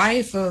the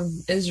wife of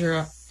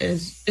Israel.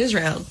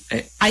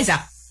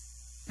 Isaac.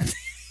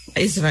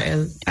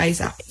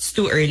 Isaac. It's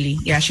too early.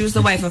 Yeah, she was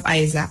the wife of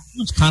Isaac.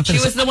 She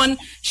was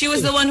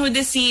the one who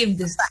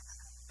deceived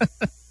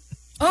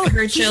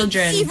her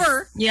children.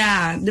 Deceiver.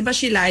 Yeah, diba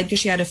she lied because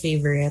she had a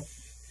favorite.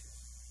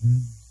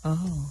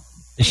 Oh.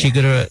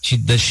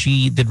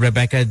 Did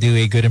Rebecca do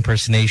a good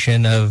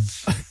impersonation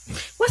of?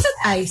 Was it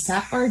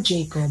Isaac or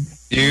Jacob?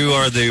 You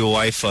are the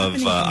wife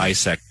of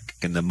Isaac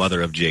and the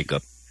mother of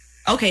Jacob.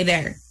 Okay,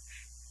 there.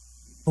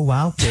 Oh,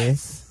 wow,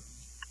 Chris.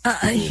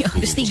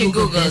 Obviously She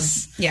Google Googled.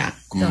 this. Yeah.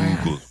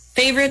 Google.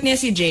 Favorite niya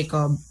si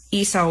Jacob.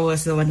 Esau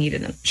was the one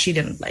she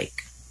didn't like.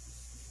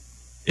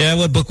 Yeah,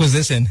 what book was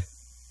this in?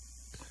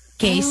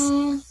 Case.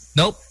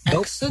 Nope.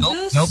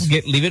 Exodus? Nope.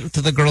 Leave it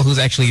to the girl who's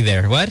actually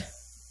there. What?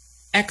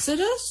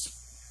 Exodus?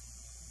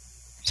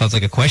 Sounds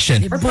like a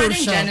question. We're part in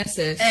Burso,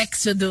 Genesis.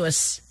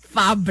 Exodus,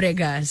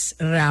 Fabregas,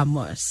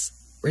 Ramos.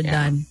 We're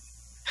done.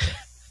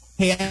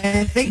 Hey,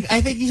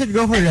 I think you should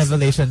go for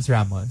Revelations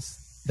Ramos.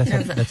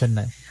 That's a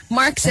nice.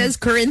 Mark says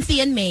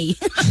Corinthian May.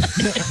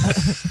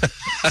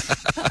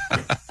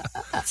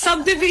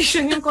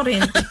 Subdivision yung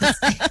Corinthians.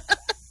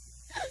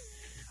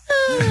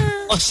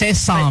 O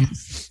Sesam.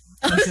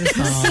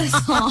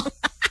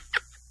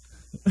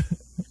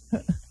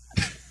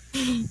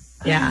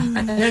 Yeah,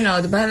 I don't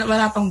know.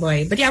 Wala pang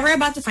boy. But yeah, we're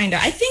about to find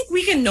out. I think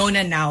we can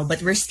Nona now,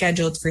 but we're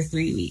scheduled for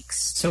 3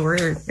 weeks. So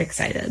we're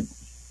excited.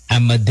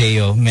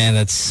 Amadeo. Man,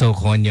 that's so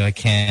konyo. I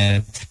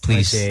can't.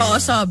 Please. Oh,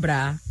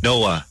 sobra.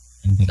 Noah.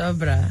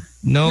 Sobra.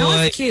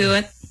 Noah's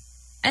cute.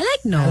 I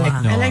like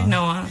Noah. I like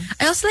Noah.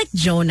 I also like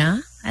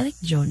Jonah. I like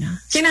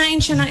Jonah. Kinain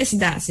siya ng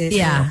isda, sis.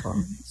 Yeah.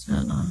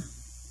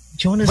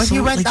 Jonah's But so,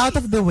 he went out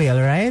of the whale,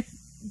 right?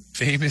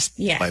 Famous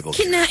Bible.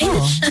 Kinain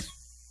siya.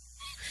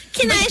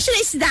 Kinain siya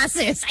ng isda,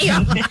 sis.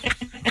 Ayun.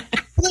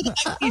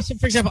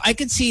 For example, I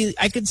could see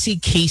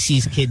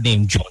Casey's kid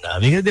named Jonah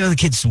because the other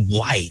kid's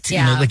white.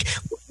 Yeah. You know, like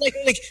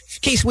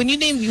Casey, when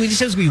he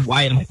says to be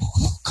white, I'm like,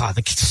 oh god,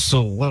 the kid's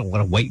so what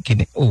a white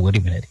kid. Oh, wait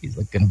a minute, he's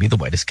like going to be the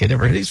whitest kid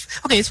ever. Okay,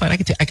 it's fine. I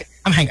can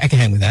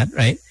hang with that,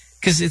 right?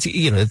 Because it's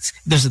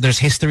there's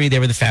history there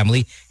with the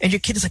family, and your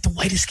kid is like the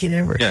whitest kid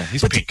ever. Yeah,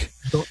 he's pink.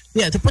 To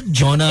put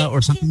Jonah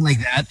or something like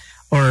that,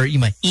 or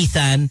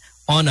Ethan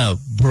on a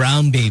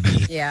brown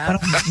baby. Yeah.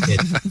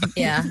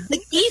 Yeah.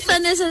 Like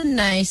Ethan is a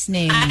nice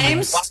name.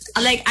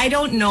 I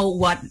don't know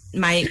what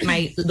my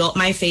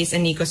face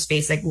and Nico's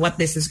face, like what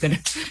this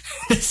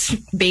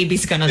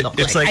baby's gonna look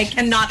like. I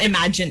cannot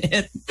imagine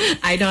it.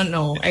 I don't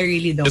know. I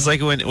really don't. It's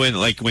like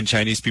when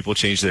Chinese people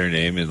change their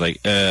name and like,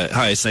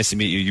 hi, it's nice to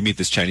meet you. You meet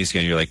this Chinese guy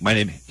and you're like, my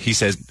name, he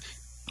says,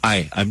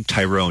 I'm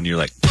Tyrone. You're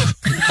like,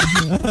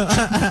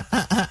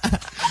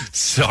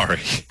 sorry.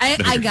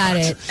 I got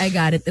it.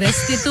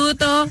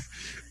 Restituto.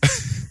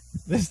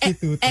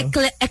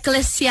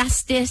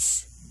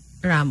 Ecclesiastes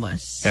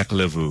Ramos.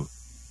 Eklavu.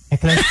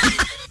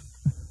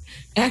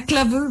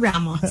 Eklavu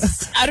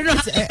Ramos. I don't know.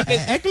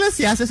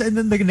 Ecclesiastes, and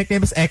then the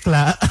nickname is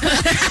Ekla.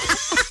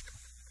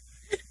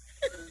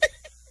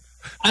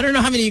 I don't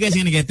know how many of you guys are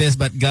gonna get this,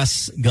 but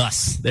Gus.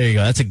 There you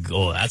go.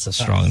 That's a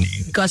strong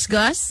name. Gus?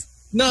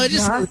 No,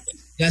 just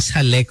Gus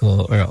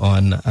Haleko or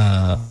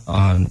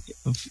on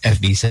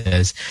FB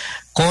says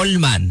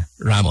Coleman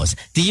Ramos.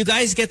 Do you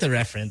guys get the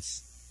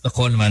reference? The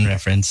Coleman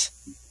reference.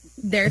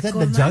 Is that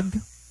the jug?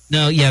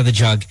 No, yeah, the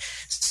jug.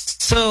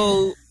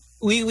 So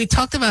we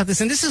talked about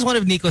this, and this is one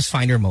of Nico's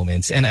finer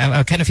moments, and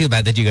I kind of feel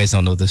bad that you guys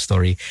don't know this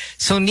story.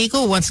 So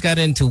Nico once got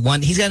into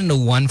one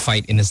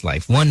fight in his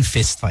life, one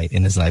fist fight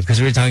in his life, because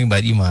we were talking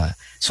about yung mga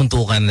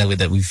suntukan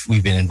that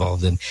we've been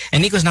involved in.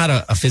 And Nico's not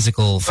a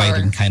physical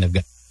fighting kind of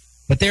guy.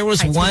 But there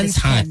was one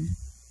time,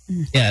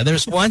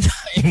 there's one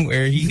time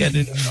where he got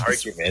into an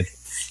argument,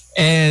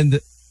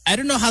 and I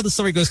don't know how the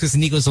story goes because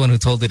Nico's the one who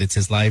told it. It's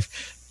his life.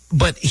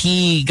 But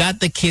he got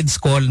the kid's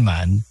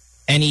Coleman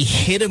and he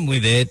hit him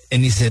with it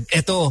and he said,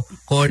 "Eto,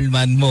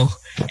 Coleman mo,"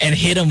 and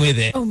hit him with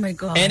it. Oh my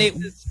God. And it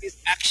was his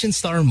action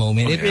star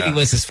moment. It really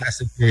was his Fast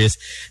and Furious.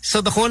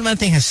 So the Coleman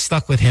thing has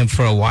stuck with him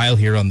for a while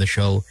here on the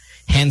show.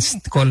 Hence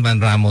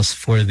Coleman Ramos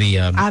for the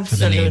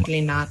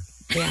Absolutely not.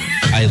 Yeah.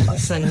 I love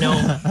so no.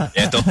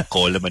 Eto,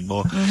 Coleman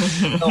mo.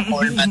 No,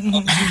 Coleman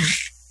mo.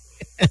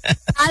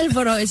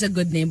 Alvaro is a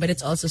good name, but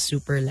it's also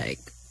super like.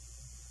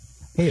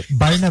 Hey,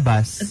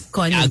 Barnabas.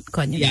 Konyo.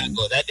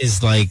 Tiago, that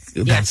is like.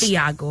 Yeah,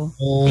 Tiago.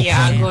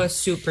 Tiago is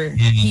super.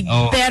 He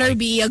better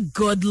be a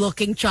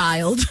good-looking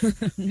child,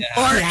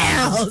 or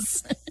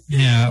else.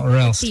 Yeah, or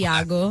else.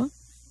 Tiago.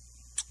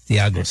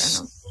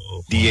 Tiago's.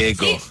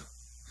 Diego.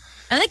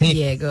 I like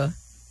Diego.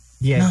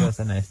 Diego's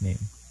a nice name.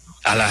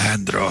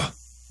 Alejandro.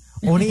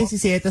 Only si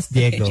Sietas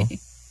Diego.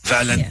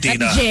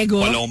 Valentina.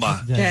 Diego.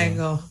 Paloma.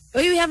 Diego. Oh,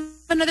 we have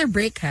another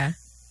break, huh?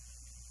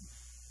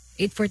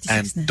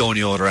 8:46 na.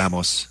 Antonio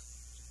Ramos.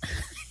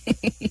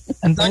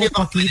 Antonio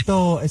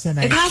Paquito is a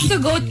nice name.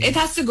 It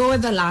has to go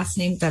with the last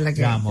name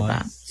talaga.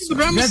 Ramos.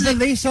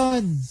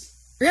 Revelations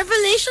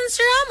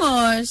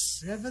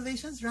Ramos.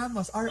 Revelations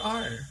Ramos.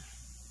 RR.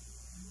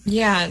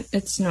 Yeah,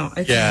 it's no.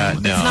 It's no.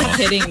 It's not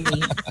hitting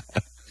me.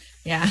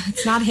 Yeah,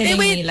 it's not hitting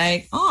me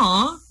like,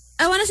 aw.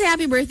 I want to say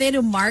happy birthday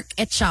to Mark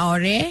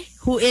Echaure,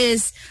 who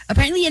is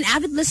apparently an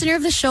avid listener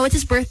of the show. It's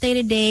his birthday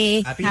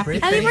today. Happy birthday.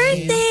 Happy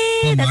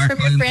birthday. That's from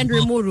my friend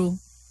Rumuru.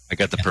 I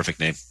got the perfect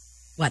name.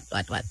 What?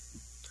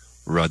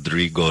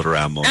 Rodrigo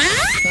Ramos.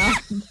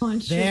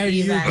 There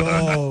you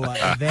go.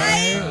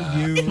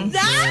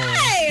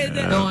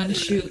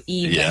 Don't you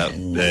even. Yeah,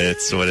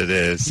 that's what it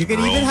is. You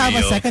can even have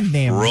a second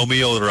name.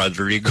 Romeo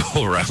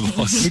Rodrigo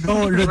Ramos. You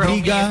go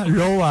Rodriga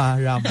Roa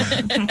Ramos.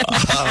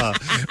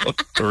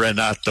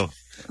 Renato.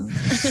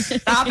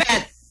 Stop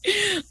it.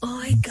 Oh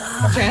my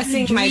God.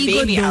 Stressing my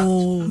baby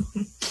out.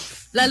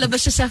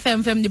 Lalabas siya sa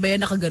Fem-Fem, di ba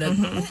yan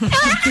nakaganon?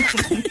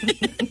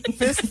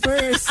 Fist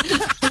first.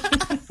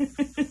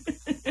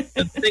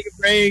 Let's take a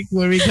break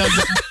when we come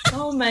back.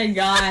 Oh my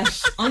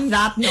gosh. On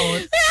that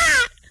note.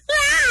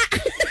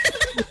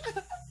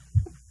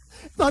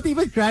 Not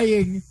even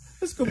crying.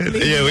 Just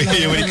completely. Yeah,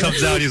 when he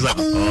comes out, he's like,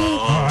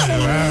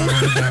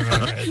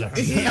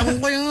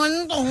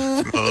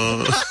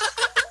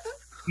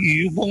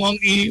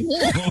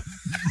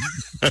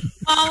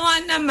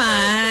 Awa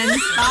naman.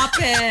 Stop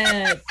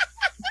it.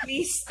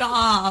 Please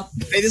stop.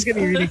 This is going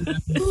to be really good.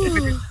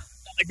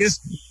 Like this.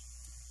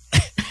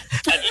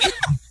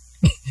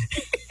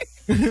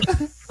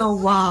 So,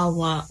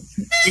 wow.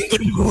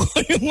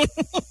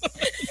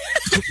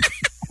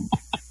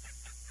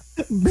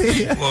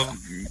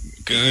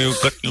 Can you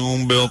cut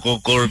yung umbilical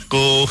cord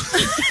ko?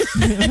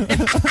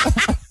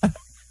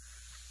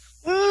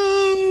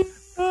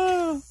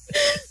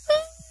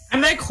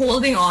 I'm like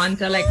holding on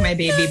to like my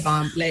baby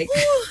bump, like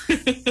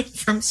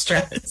from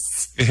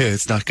stress.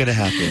 It's not gonna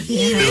happen.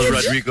 Bill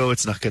Rodrigo,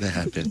 it's not gonna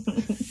happen.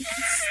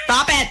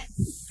 Stop it!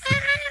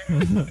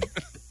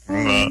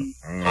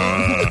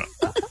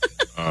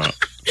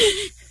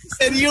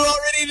 And you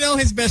already know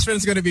his best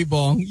friend's gonna be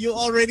Bong. You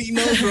already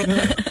know, bro.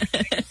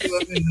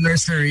 In the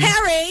nursery.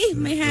 Harry!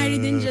 May Harry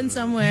din dyan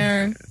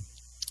somewhere.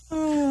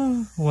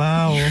 Oh,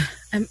 wow.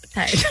 I'm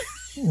tired.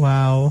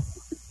 Wow.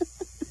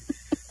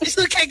 I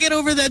still can't get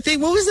over that thing.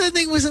 What was that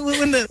thing? Was it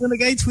when the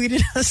guy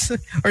tweeted us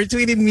or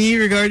tweeted me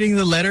regarding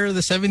the letter, the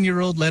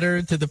 7-year-old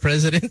letter to the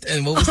president?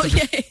 And what was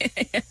yeah.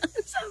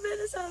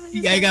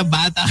 Sabi. Kaya ka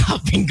bata,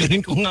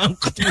 pinggarin ko nga ang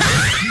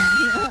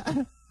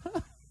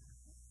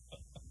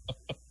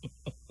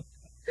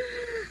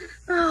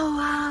Oh,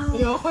 wow.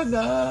 Ayoko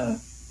na.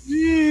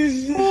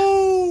 Jeez.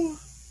 Oh.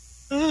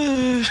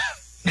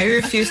 I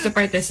refuse to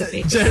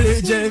participate.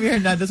 Jeremy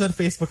Hernandez on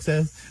Facebook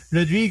says,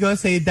 Rodrigo,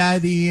 say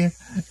daddy.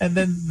 And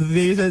then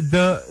there's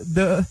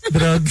the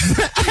drugs.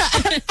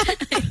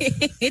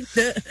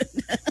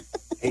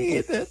 I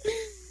hate it.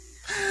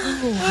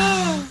 Oh,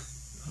 wow.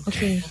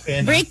 Okay.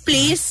 Break,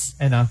 please.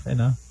 Enough.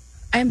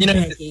 I'm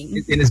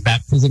begging. In his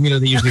baptism,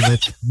 they usually wear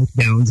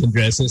gowns and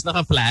dresses.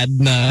 Naka-plaid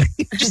na.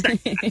 Just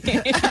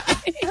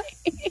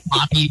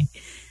moppy.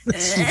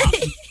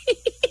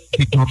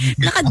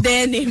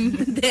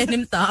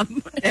 Naka-denim top.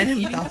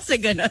 Denim top. Sa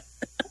ganun.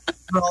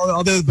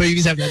 All those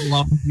babies have that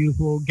long,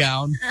 beautiful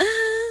gown.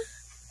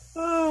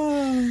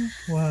 Oh,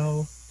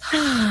 wow. For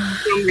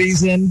some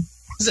reason.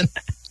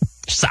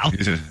 South.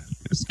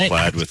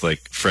 Plaid with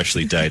like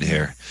freshly dyed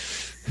hair.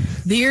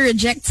 Do you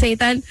reject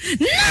Satan?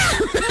 No!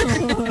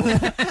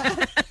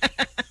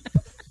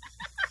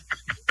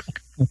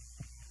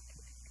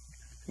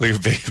 Look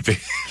at Bay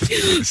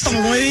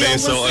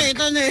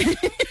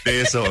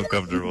is so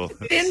uncomfortable.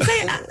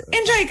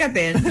 Enjoy ka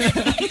din.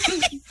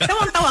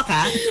 Tawang-tawa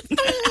ka.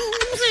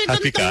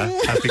 Happy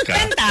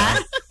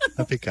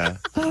ka.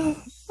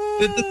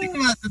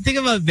 The thing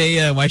about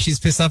Bea, why she's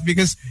pissed off,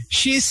 because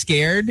she's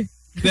scared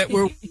that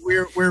we're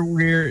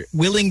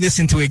willing this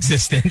into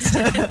existence.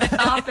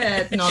 Stop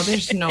it. No,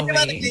 there's no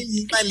way.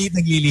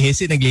 Naglilihis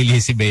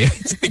si Bea.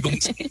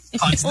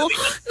 Constantly.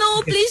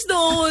 No, please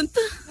don't.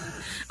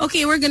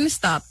 Okay, we're gonna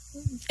stop.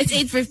 It's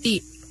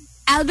 8:50.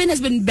 Alvin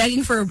has been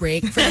begging for a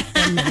break for like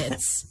 10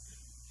 minutes.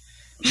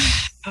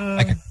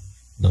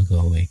 Don't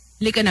go away.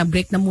 Lika na,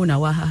 break na muna.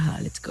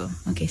 Wahaha. Let's go.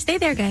 Okay, stay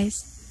there,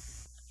 guys.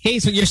 Hey,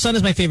 so your son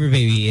is my favorite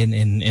baby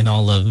in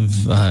all of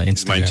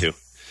Instagram. Mine too.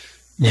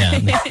 Yeah.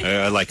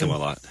 I like him a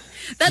lot.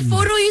 That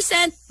photo you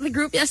sent the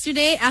group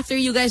yesterday after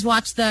you guys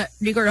watched the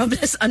Rico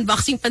Robles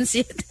unboxing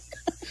pancit.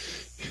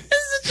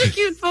 That's such a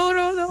cute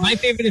photo, though. My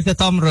favorite is the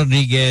Tom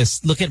Rodriguez.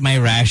 Look at my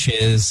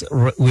rashes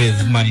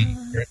with my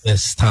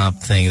shirtless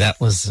top thing. That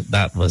was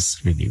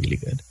really, really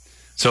good.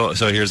 So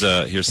here's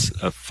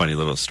a funny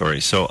little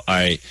story. So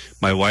my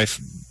wife,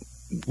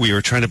 we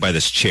were trying to buy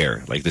this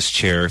chair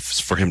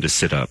for him to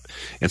sit up.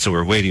 And so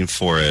we're waiting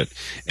for it.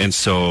 And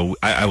so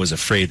I was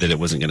afraid that it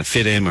wasn't going to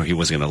fit him or he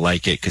wasn't going to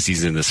like it because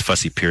he's in this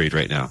fussy period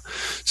right now.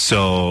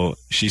 So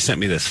she sent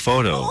me this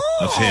photo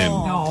of him.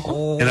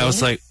 No. And I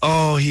was like,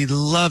 oh, he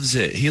loves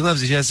it. He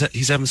loves it.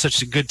 He's having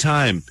such a good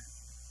time.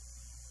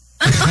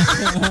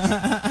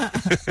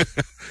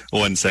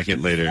 1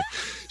 second later,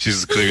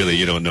 she's clearly,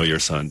 you don't know your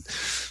son.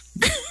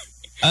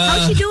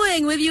 How's she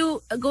doing with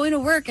you going to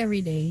work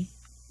every day?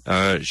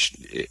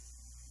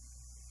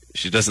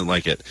 She doesn't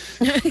like it.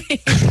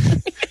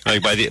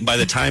 Like by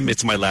the time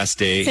it's my last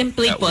day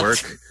at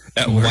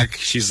work,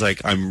 she's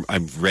like, I'm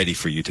ready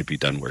for you to be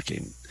done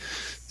working.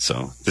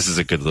 So this is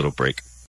a good little break.